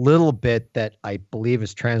little bit that I believe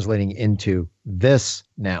is translating into this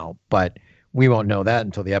now. But we won't know that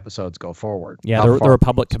until the episodes go forward. Yeah, the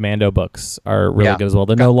Republic Commando books are really good as well.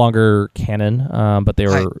 They're no longer canon, but they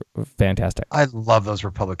were fantastic. I love those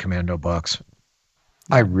Republic Commando books.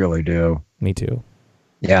 I really do. Me too.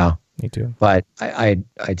 Yeah. Me too. But I'd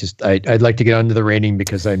like to get under the rating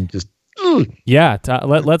because I'm just. Yeah,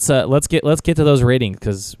 let's get to those ratings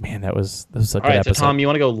because man, that was a good episode. So Tom, you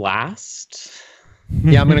want to go last?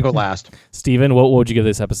 Yeah, I'm gonna go last. Steven, what would you give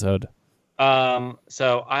this episode?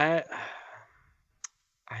 So I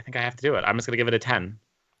think I have to do it. I'm just gonna give it a 10.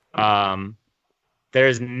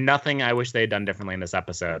 There's nothing I wish they had done differently in this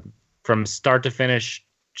episode. From start to finish,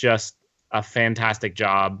 just a fantastic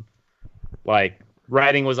job. Like,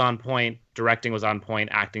 writing was on point, directing was on point,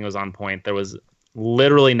 acting was on point. There was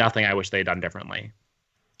literally nothing I wish they had done differently.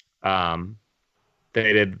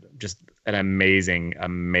 They did just an amazing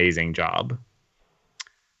job.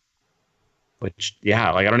 Which,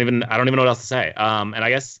 yeah, like I don't even know what else to say. And I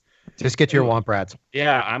guess just get your Womp Rats.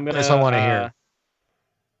 Yeah, I'm gonna. That's what I want to hear.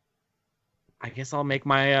 I guess I'll make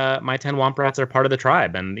my 10 Womp Rats are part of the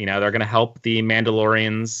tribe, and they're gonna help the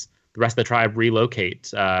Mandalorians, the rest of the tribe,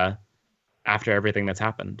 relocate after everything that's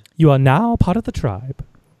happened. You are now part of the tribe.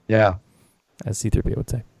 Yeah, as C-3PO would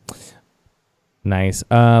say. Nice.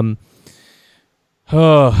 I'll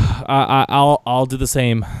do the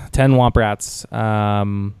same. 10 Womp Rats.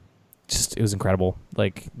 Just it was incredible.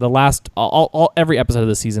 Like the last, every episode of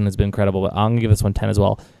the season has been incredible. But I'm gonna give this one 10 as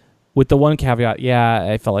well, with the one caveat. Yeah,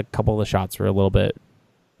 I felt like a couple of the shots were a little bit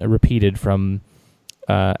repeated from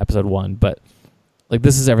episode 1, but like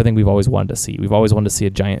this is everything we've always wanted to see. We've always wanted to see a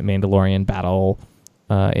giant Mandalorian battle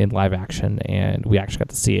in live action, and we actually got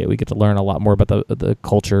to see it. We get to learn a lot more about the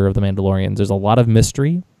culture of the Mandalorians. There's a lot of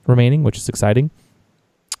mystery remaining, which is exciting.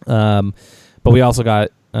 But we also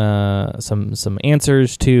got some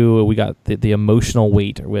answers too. We got the emotional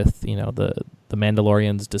weight with the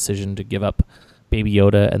Mandalorian's decision to give up Baby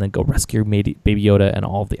Yoda and then go rescue Baby Yoda and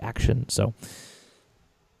all of the action. So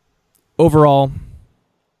overall,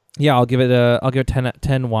 yeah, I'll give it 10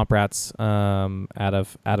 Womp Rats out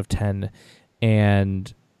of 10.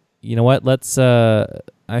 And you know what? Let's I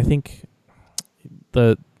think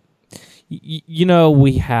we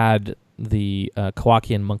had the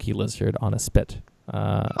Kowakian monkey lizard on a spit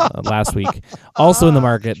last week. Also in the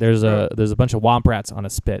market, there's a bunch of Womp Rats on a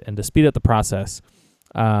spit, and to speed up the process,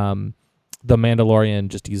 the Mandalorian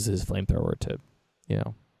just uses his flamethrower to,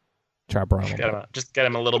 try to burn him. Just get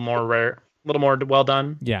him a little more rare, a little more well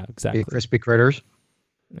done. Yeah, exactly. Crispy critters.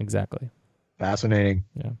 Exactly. Fascinating.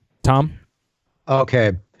 Yeah. Tom?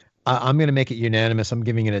 Okay. I'm going to make it unanimous. I'm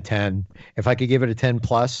giving it a 10. If I could give it a 10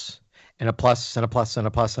 plus and a plus and a plus and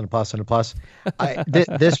a plus and a plus and a plus,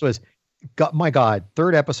 this was, my God,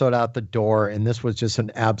 third episode out the door, and this was just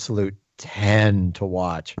an absolute 10 to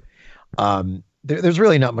watch. There's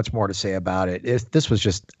really not much more to say about it. This was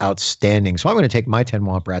just outstanding. So I'm going to take my 10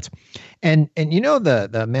 Womp Rats. And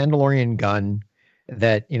the Mandalorian gun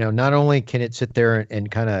that, not only can it sit there and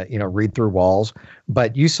kind of, read through walls,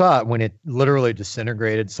 but you saw it when it literally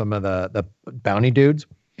disintegrated some of the bounty dudes.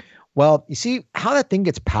 Well, you see how that thing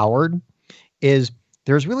gets powered is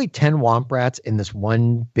there's really 10 Womp Rats in this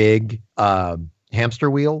one big hamster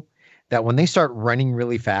wheel that when they start running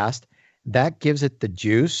really fast, that gives it the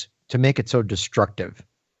juice to make it so destructive.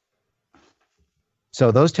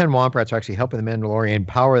 So those 10 Womp Rats are actually helping the Mandalorian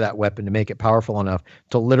power that weapon to make it powerful enough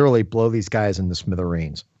to literally blow these guys into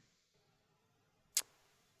smithereens.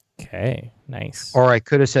 Okay, nice. Or I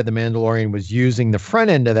could have said the Mandalorian was using the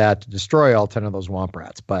front end of that to destroy all 10 of those Womp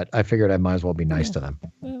Rats, but I figured I might as well be nice to them.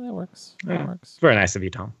 Yeah, that works. Yeah. That works. It's very nice of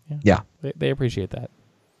you, Tom. Yeah. They appreciate that.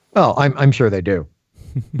 Well, I'm sure they do.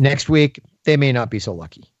 Next week, they may not be so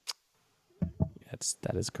lucky.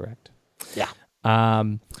 That is correct. Yeah.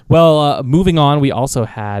 Moving on, we also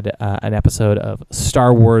had an episode of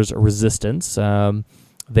Star Wars Resistance.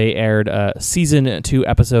 They aired Season 2,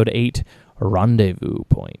 Episode 8, Rendezvous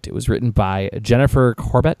Point. It was written by Jennifer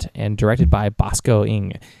Corbett and directed by Bosco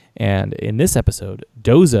Ing. And in this episode,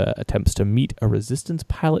 Doza attempts to meet a Resistance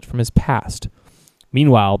pilot from his past.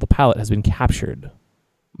 Meanwhile, the pilot has been captured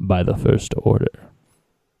by the First Order.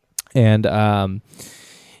 And,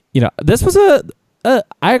 this was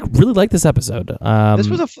I really like this episode.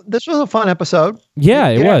 This was a fun episode. Yeah,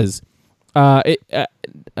 it was.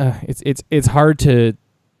 It's hard to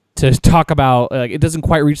talk about. Like, it doesn't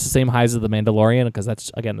quite reach the same highs of The Mandalorian, because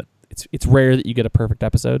that's, again, it's rare that you get a perfect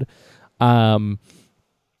episode. But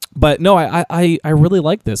no, I really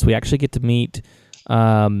like this. We actually get to meet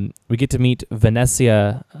Venetia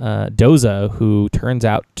Doza, who turns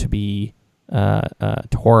out to be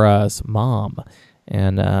Tora's mom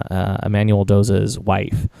and Emmanuel Doza's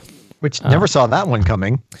wife. Which never saw that one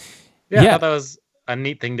coming. Yeah, I thought that was a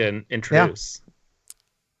neat thing to introduce.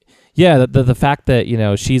 Yeah, the fact that,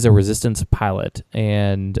 she's a Resistance pilot,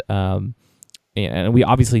 and we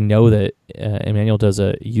obviously know that Emmanuel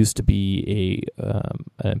Doza used to be an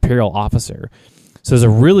Imperial officer. So there's a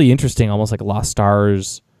really interesting, almost like a Lost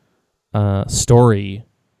Stars story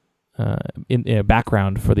in a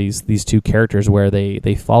background for these two characters, where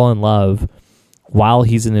they fall in love while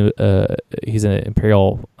he's an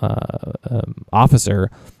Imperial officer,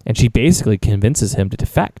 and she basically convinces him to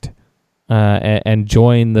defect and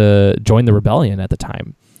join the rebellion at the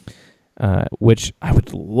time, which I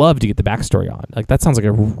would love to get the backstory on. Like, that sounds like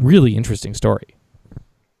a really interesting story.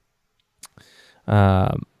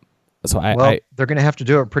 They're going to have to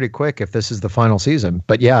do it pretty quick if this is the final season.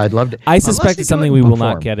 But yeah, I'd love to. I suspect it's something we will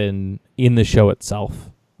not get in the show itself.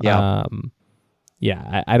 Yeah.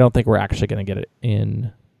 I don't think we're actually going to get it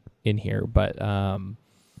in here, but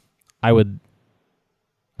I would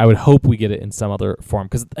hope we get it in some other form,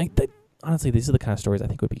 because honestly, these are the kind of stories I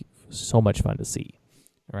think would be so much fun to see,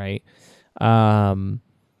 right?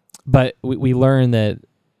 But we learn that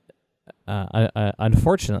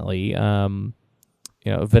unfortunately,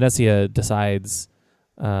 Venetia decides.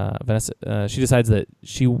 She decides that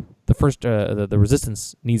the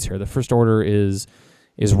Resistance needs her. The First Order is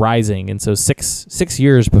rising, and so six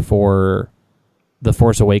years before The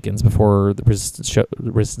Force Awakens, before the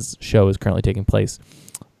Resistance show is currently taking place,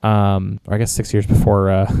 or I guess 6 years before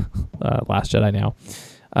Last Jedi now,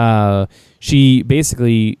 she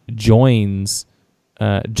basically joins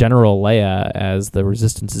General Leia as the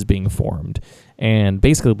Resistance is being formed, and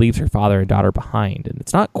basically leaves her father and daughter behind. And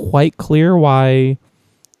it's not quite clear why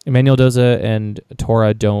Emmanuel Doza and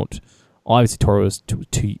Tora don't. Well, obviously Tora was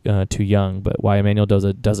too young, but why Emmanuel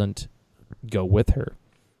Doza doesn't go with her.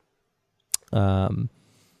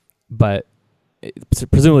 But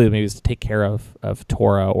presumably maybe it's to take care of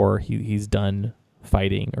Tora, or he's done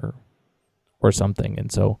fighting or something,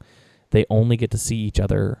 and so they only get to see each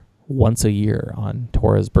other once a year on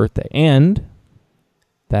Tora's birthday, and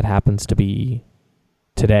that happens to be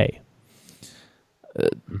today.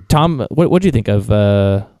 Tom, what do you think of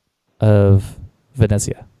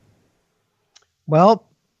Venetia? Well,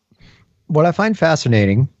 what I find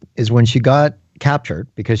fascinating is when she got captured,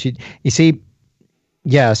 because when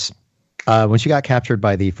she got captured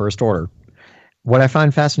by the First Order, what I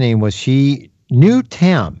find fascinating was she knew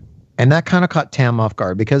Tam, and that kind of caught Tam off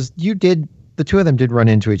guard, because the two of them did run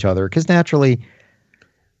into each other, because naturally,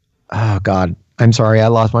 oh God, I'm sorry, I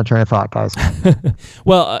lost my train of thought, guys.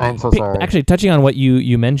 Well, I'm so sorry. Actually, touching on what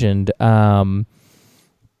you mentioned, I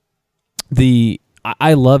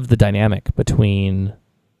love the dynamic between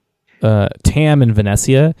Tam and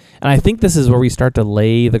Venetia, and I think this is where we start to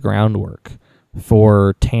lay the groundwork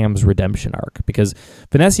for Tam's redemption arc, because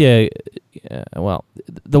Venetia,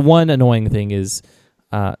 the one annoying thing is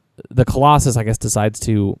the Colossus, I guess, decides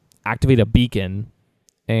to activate a beacon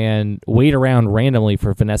and wait around randomly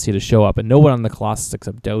for Venetia to show up, and no one on the Colossus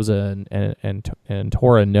except Doza and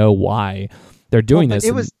Tora know why they're doing this.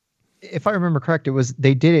 It was, if I remember correct,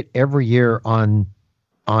 they did it every year on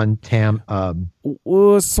Tam.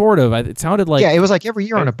 Sort of. It sounded like, yeah, it was like every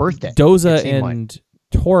year on a birthday. Doza and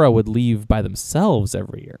Tora would leave by themselves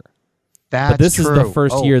every year. That's but this is the true.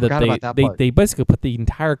 first year that forgot about that they part. they basically put the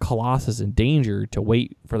entire Colossus in danger to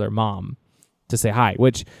wait for their mom to say hi,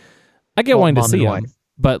 which I get Well, wanting to mom see and him, wife.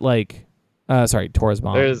 but like, sorry, Tora's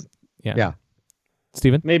mom. There's Yeah.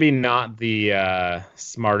 Steven? maybe not the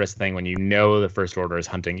smartest thing when you know the First Order is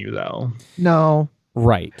hunting you, though. No,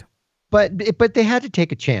 Right. but they had to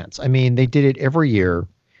take a chance. I mean, they did it every year.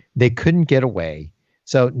 They couldn't get away.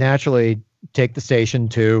 So naturally, take the station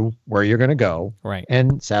to where you're going to go. Right.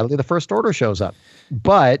 And sadly, the First Order shows up.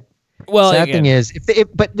 But Well, sad again, thing is,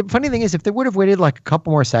 but the funny thing is, if they would have waited like a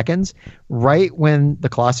couple more seconds, right when the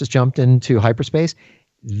Colossus jumped into hyperspace,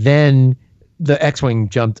 then the X-wing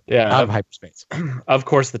jumped out of hyperspace. Of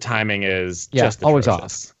course, the timing is Yeah, just always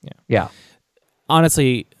atrocious. Yeah.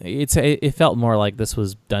 honestly, it felt more like this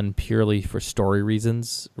was done purely for story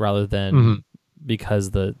reasons rather than Mm-hmm.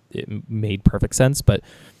 because it made perfect sense. But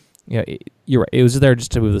you're right. It was there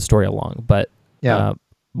just to move the story along. But Yeah.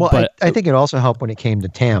 Well, but I think it also helped when it came to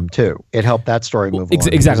Tam too. It helped that story move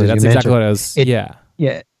along. exactly. because, That's as you exactly mentioned, what I was.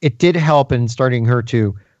 Yeah, it did help in starting her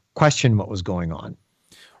to question what was going on.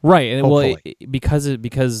 Right, and Hopefully.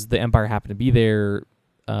 because the Empire happened to be there,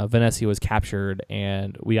 Venetia was captured,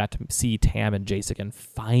 and we got to see Tam and Jace again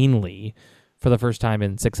finally for the first time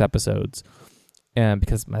in 6 episodes, and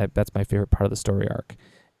because that's my favorite part of the story arc,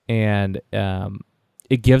 and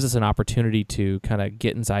it gives us an opportunity to kind of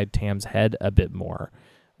get inside Tam's head a bit more.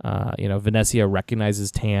 Venetia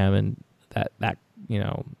recognizes Tam, and that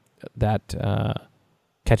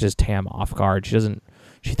catches Tam off guard.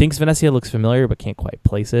 She thinks Venetia looks familiar, but can't quite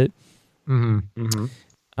place it. Mm-hmm.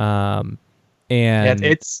 And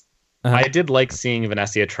it's. I did like seeing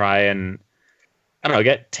Venetia try and I don't know,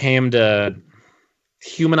 get Tam to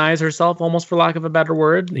humanize herself, almost for lack of a better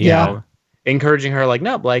word. You know, encouraging her, like,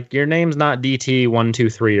 no, like your name's not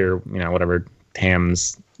DT123 or whatever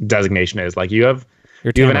Tam's designation is. Like you have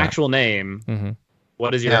an actual name. Mm-hmm.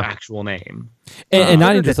 What is your actual name? And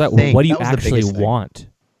not even just that. What do you That was the actually biggest thing. want?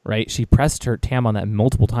 Right? She pressed her Tam on that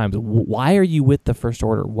multiple times. Why are you with the First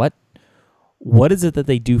Order? What is it that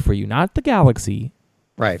they do for you? Not the galaxy,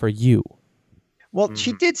 Right. for you. Well,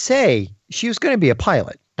 she did say she was going to be a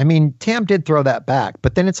pilot. I mean, Tam did throw that back,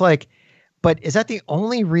 but then it's like, but is that the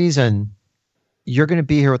only reason you're going to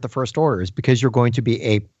be here with the First Order is because you're going to be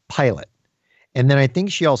a pilot? And then I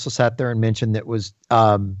think she also sat there and mentioned that was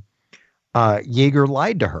Yeager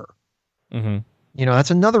lied to her. Mm-hmm. That's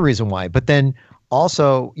another reason why. But then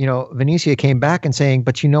also, Venetia came back and saying,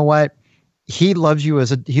 but you know what? He loves you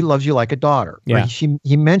like a daughter. Yeah. Right?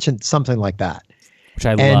 He mentioned something like that. Which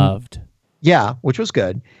I loved. Yeah, which was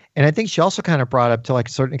good. And I think she also kind of brought up to like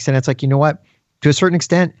a certain extent, it's like, you know what? To a certain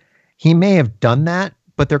extent, he may have done that,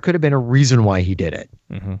 but there could have been a reason why he did it.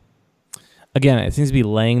 Mm-hmm. Again, it seems to be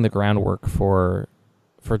laying the groundwork for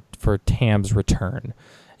Tam's return.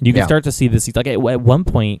 And you can start to see this. Like at one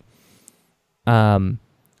point, I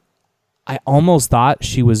almost thought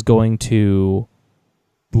she was going to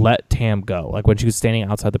let Tam go. Like when she was standing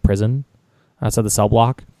outside the prison, outside the cell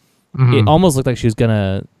block, it almost looked like she was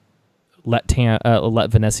gonna let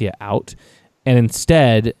Venetia out, and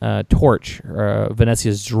instead, Torch,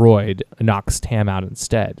 Venetia's droid, knocks Tam out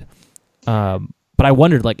instead. But I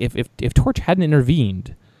wondered, like, if Torch hadn't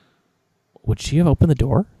intervened, would she have opened the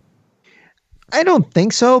door? I don't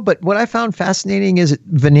think so. But what I found fascinating is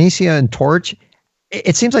Venetia and Torch.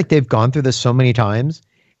 It seems like they've gone through this so many times.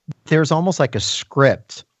 There's almost like a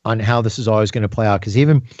script on how this is always going to play out. Because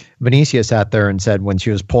even Venetia sat there and said when she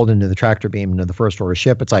was pulled into the tractor beam into the First Order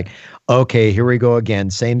ship, it's like, okay, here we go again.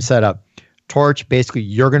 Same setup. Torch, basically,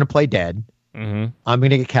 you're going to play dead. Mm-hmm. I'm going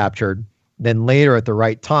to get captured. Then later at the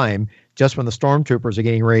right time, just when the stormtroopers are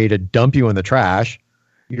getting ready to dump you in the trash,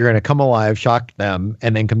 you're going to come alive, shock them,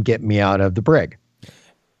 and then come get me out of the brig.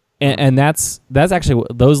 And that's actually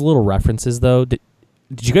those little references, though. Did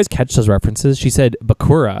you guys catch those references? She said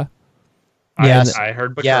Bakura. Yes. I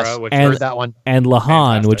heard Bakura, Yes, which and was that one. And Lahan,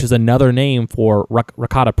 Fantastic. which is another name for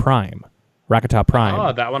Rakata Prime. Rakata Prime.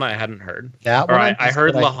 Oh, that one I hadn't heard. That Or one I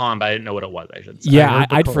heard but Lahan, but I didn't know what it was. I should say. Yeah, heard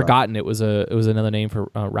I'd Bakura. forgotten it was another name for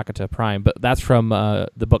Rakata Prime, but that's from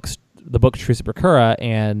the book Truce of Bakura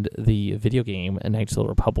and the video game Knights of the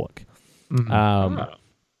Republic. Oh.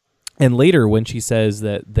 And later, when she says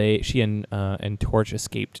that she and Torch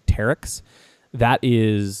escaped Terex, that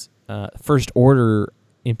is First Order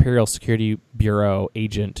Imperial Security Bureau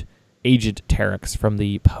agent Terex from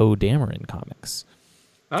the Poe Dameron comics.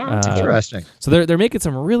 Oh, Interesting. So they're making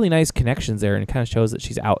some really nice connections there, and it kind of shows that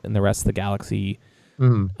she's out in the rest of the galaxy,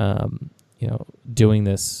 doing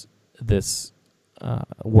this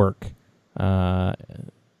work, on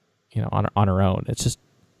her own. It's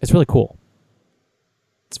really cool.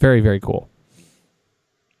 It's very, very cool.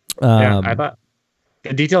 I thought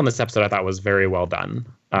the detail in this episode I thought was very well done.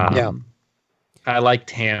 I liked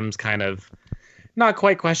Tam's kind of not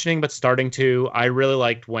quite questioning, but starting to. I really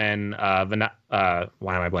liked when why am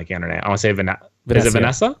I blanking on her name? I want to say Vanessa. Is it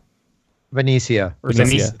Vanessa? Venetia.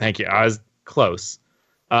 Venetia. Thank you. I was close.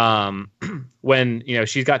 When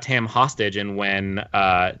she's got Tam hostage, and when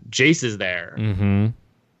Jace is there, and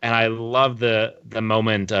I love the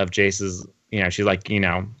moment of Jace's. She's like,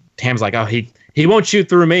 Tam's like, oh, he won't shoot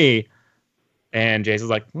through me, and Jace is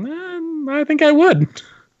like, I think I would.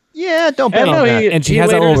 Yeah, don't bet on that. And she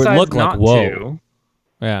has that little look like, whoa.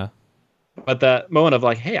 Yeah. But the moment of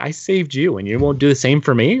like, hey, I saved you, and you won't do the same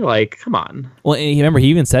for me? Like, come on. Well, and remember, he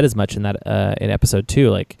even said as much in that in episode 2,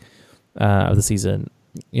 like of the season.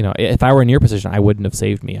 If I were in your position, I wouldn't have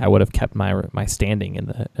saved me. I would have kept my standing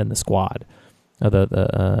in the squad,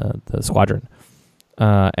 the squadron.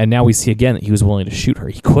 And now we see again that he was willing to shoot her.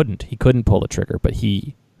 He couldn't pull the trigger, but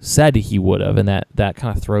he said he would have, and that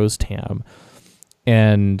kind of throws Tam.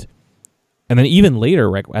 And then even later,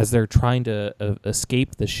 right, as they're trying to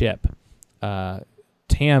escape the ship,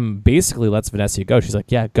 Tam basically lets Venetia go. She's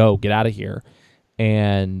like, yeah, go, get out of here.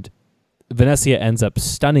 And Venetia ends up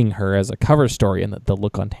stunning her as a cover story, and the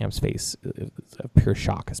look on Tam's face of pure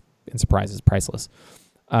shock and surprise is priceless.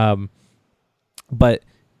 But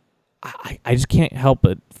I just can't help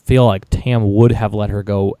but feel like Tam would have let her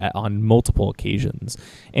go on multiple occasions.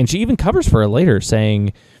 And she even covers for her later,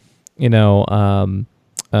 saying, telling,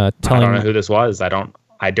 I don't know who this was. I don't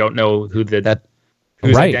know whose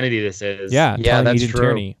identity this is. Yeah, that's true.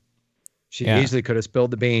 Tierney. She easily could have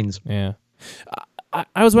spilled the beans. Yeah.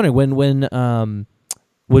 I was wondering when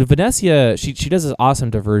Venetia, she does this awesome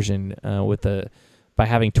diversion by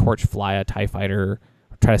having Torch fly a TIE fighter,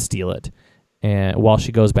 try to steal it, and while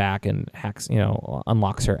she goes back and hacks,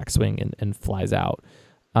 unlocks her X-wing and flies out.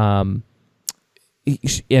 And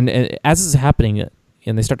as this is happening,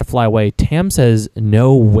 and they start to fly away, Tam says,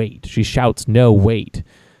 "No, wait." She shouts, "No, wait."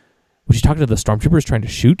 Was she talking to the stormtroopers trying to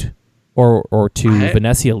shoot, or to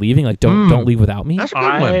Venetia leaving? Like, don't leave without me. That's a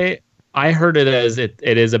good one. I heard it as it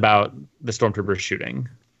is about the stormtroopers shooting.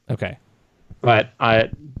 Okay, but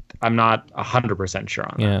I'm not 100% sure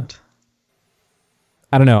on that.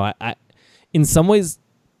 I don't know. I in some ways,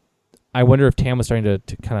 I wonder if Tam was starting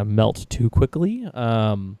to kind of melt too quickly.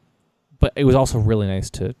 But it was also really nice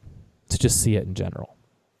to just see it in general.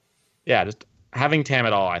 Yeah, just having Tam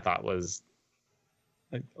at all, I thought was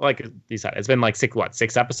like you said. It's been like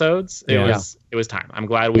six episodes. It was time. I'm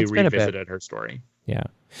glad we revisited her story. Yeah,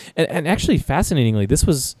 and actually, fascinatingly, this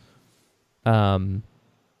was not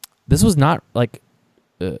like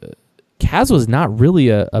Kaz was not really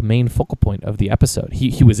a main focal point of the episode.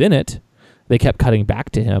 He was in it. They kept cutting back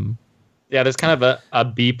to him. Yeah, there's kind of a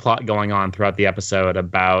B plot going on throughout the episode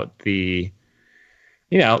about the,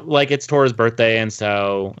 like it's Tora's birthday, and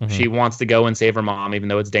so she wants to go and save her mom, even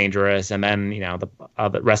though it's dangerous. And then,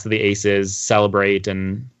 the rest of the aces celebrate,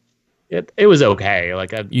 and it was okay.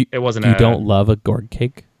 Like it wasn't. You don't love a gourd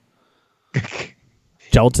cake?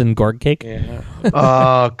 Gelatin gourd cake? Yeah.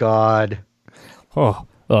 Oh God. Oh.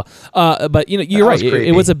 But you're right.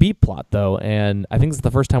 It was a B plot though, and I think it's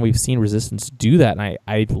the first time we've seen Resistance do that. And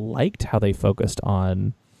I liked how they focused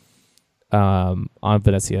on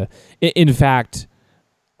Venetia. In fact,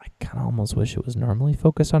 I kind of almost wish it was normally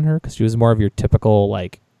focused on her, because she was more of your typical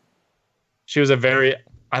like. She was I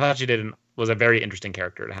thought she was a very interesting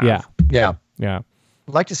character to have. Yeah. I'd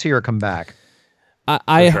like to see her come back.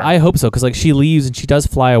 I hope so, because like she leaves and she does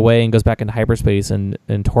fly away and goes back into hyperspace, and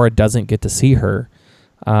Tora doesn't get to see her.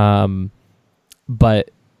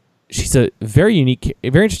 But she's a very unique,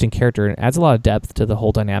 very interesting character, and adds a lot of depth to the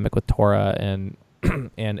whole dynamic with Tora and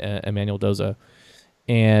Emmanuel Doza.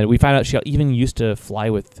 And we find out she even used to fly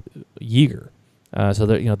with Yeager, so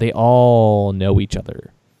that they all know each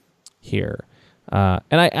other here. And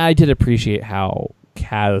I did appreciate how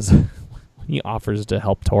Kaz, when he offers to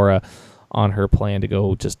help Tora on her plan to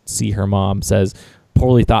go just see her mom, says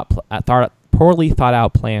poorly thought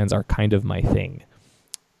out plans are kind of my thing.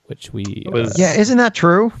 Which we isn't that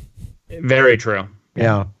true? Very true.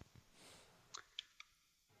 Yeah.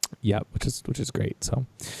 Yeah, which is great. So,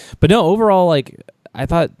 but no, overall, like I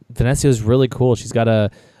thought Venetia was really cool. She's got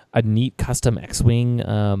a neat custom X-wing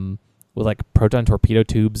with like proton torpedo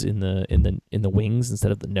tubes in the wings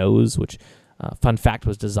instead of the nose. Which, fun fact,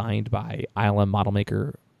 was designed by ILM model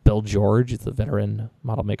maker Bill George. It's a veteran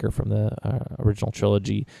model maker from the original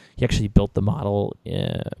trilogy. He actually built the model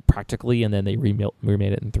practically, and then they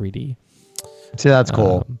remade it in 3D. See, that's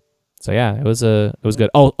cool. So yeah, it was good.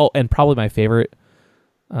 Oh, and probably my favorite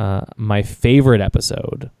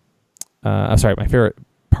episode. My favorite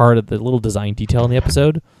part of the little design detail in the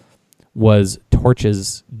episode was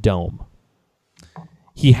Torch's dome.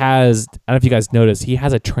 He has, I don't know if you guys noticed, he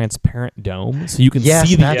has a transparent dome, so you can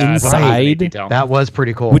see the inside. That was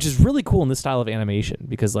pretty cool. Which is really cool in this style of animation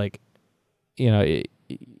because, like, you know,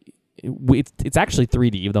 it's actually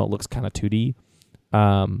 3D, even though it looks kind of 2D.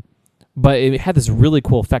 But it had this really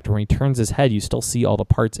cool effect where when he turns his head, you still see all the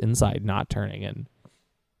parts inside not turning, and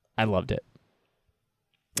I loved it.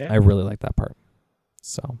 Yeah. I really liked that part.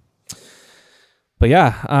 So, but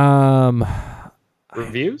yeah.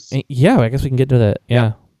 Reviews? Yeah, I guess we can get to that.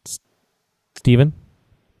 Yeah. Steven?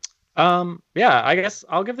 Yeah, I guess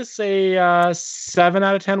I'll give this a 7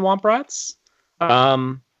 out of 10 Womp Rats. I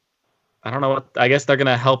don't know what, I guess they're going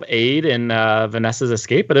to help aid in Vanessa's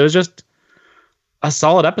escape, but it was just a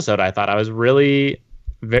solid episode, I thought. I was really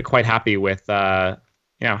quite happy with how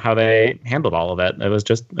they handled all of it. It was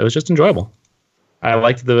just enjoyable. I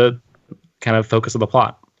liked the kind of focus of the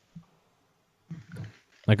plot.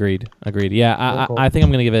 Agreed. Yeah, I think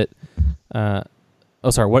I'm going to give it...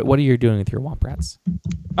 sorry, what are you doing with your Womp Rats?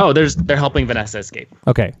 Oh, they're helping Vanessa escape.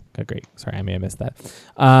 Okay, great. Sorry, I may have missed that.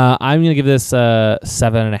 I'm going to give this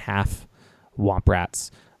 7.5 Womp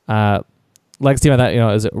Rats. Like Steve, I thought, it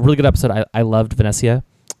was a really good episode. I loved Vanessa.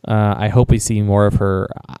 I hope we see more of her.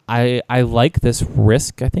 I like this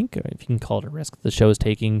risk, I think, if you can call it a risk, the show is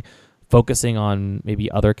taking, focusing on maybe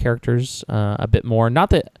other characters a bit more.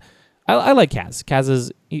 Not that... I like Kaz. Kaz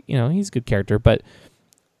is, he's a good character, but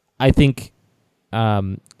I think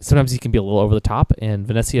sometimes he can be a little over the top, and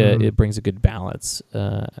Vanessa, it brings a good balance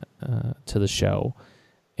to the show.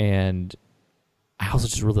 And I also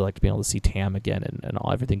just really like to be able to see Tam again and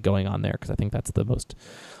everything going on there, because I think that's one of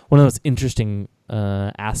the most interesting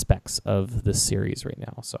aspects of this series right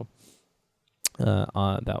now. So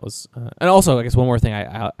that was, and also I guess one more thing,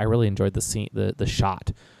 I really enjoyed the scene, the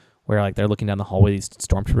shot where like they're looking down the hallway, these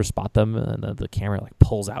stormtroopers spot them, and the camera like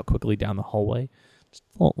pulls out quickly down the hallway. Just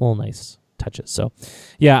little nice touches. So,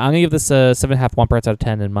 yeah, I'm gonna give this 7.5 Womp Rats out of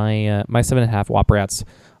 10, and my 7.5 Womp Rats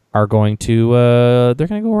are going to they're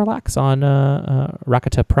gonna go relax on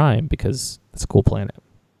Rakata Prime because it's a cool planet.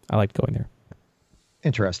 I liked going there.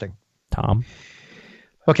 Interesting. Tom.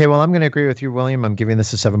 Okay, well, I'm going to agree with you, William. I'm giving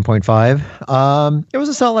this a 7.5. It was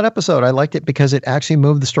a solid episode. I liked it because it actually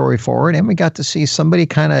moved the story forward, and we got to see somebody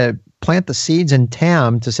kind of plant the seeds in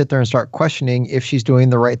Tam to sit there and start questioning if she's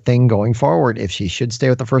doing the right thing going forward, if she should stay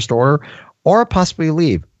with the First Order or possibly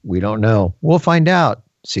leave. We don't know. We'll find out.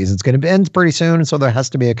 Season's going to end pretty soon, so there has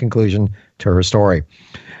to be a conclusion to her story.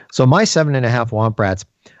 So my 7.5 Womp Rats,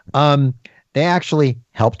 they actually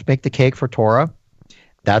helped make the cake for Torra.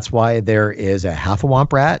 That's why there is a half a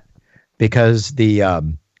Womp Rat, because the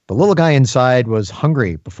little guy inside was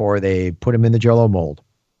hungry before they put him in the Jell-O mold.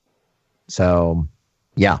 So,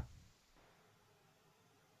 yeah.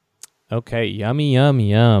 Okay, yummy, yum,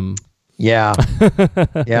 yum. Yeah.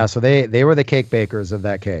 Yeah, so they were the cake bakers of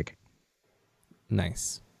that cake.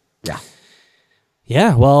 Nice. Yeah.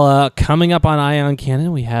 Yeah, well, coming up on Ion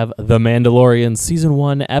Canon, we have The Mandalorian Season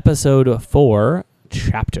 1, Episode 4,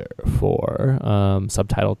 Chapter 4,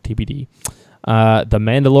 subtitled TBD. The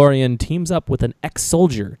Mandalorian teams up with an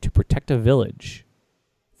ex-soldier to protect a village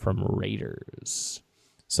from raiders.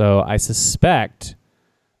 So I suspect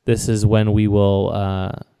this is when we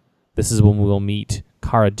will meet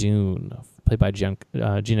Cara Dune, played by Gina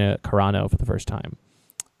Carano for the first time.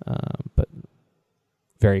 But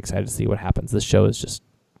very excited to see what happens. This show is just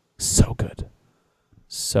so good.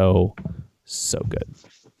 So good.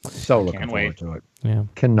 So looking forward to it. Yeah.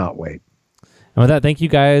 Cannot wait. And with that, thank you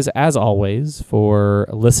guys, as always, for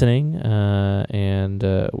listening. And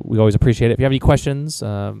we always appreciate it. If you have any questions,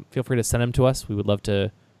 feel free to send them to us. We would love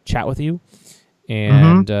to chat with you.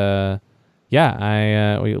 And we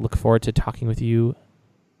look forward to talking with you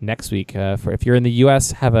next week. If you're in the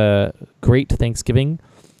U.S., have a great Thanksgiving.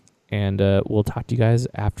 And we'll talk to you guys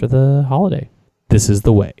after the holiday. This is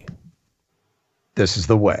the way. This is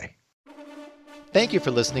the way. Thank you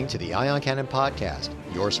for listening to the Ion Canon Podcast,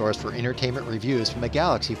 your source for entertainment reviews from a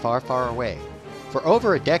galaxy far, far away. For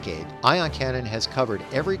over a decade, Ion Canon has covered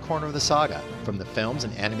every corner of the saga, from the films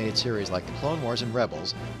and animated series like The Clone Wars and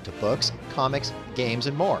Rebels, to books, comics, games,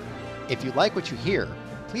 and more. If you like what you hear,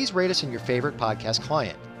 please rate us in your favorite podcast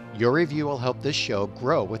client. Your review will help this show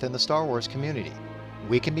grow within the Star Wars community.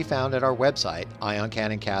 We can be found at our website,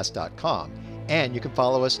 ioncanoncast.com, and you can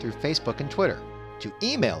follow us through Facebook and Twitter. To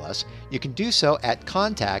email us, you can do so at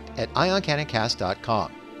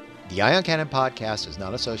contact@ioncanoncast.com. The Ion Canon Podcast is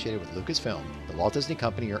not associated with Lucasfilm, the Walt Disney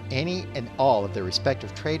Company, or any and all of their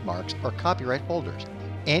respective trademarks or copyright holders.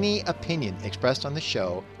 Any opinion expressed on the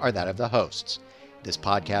show are that of the hosts. This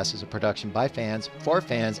podcast is a production by fans, for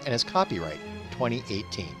fans, and is copyright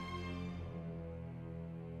 2018.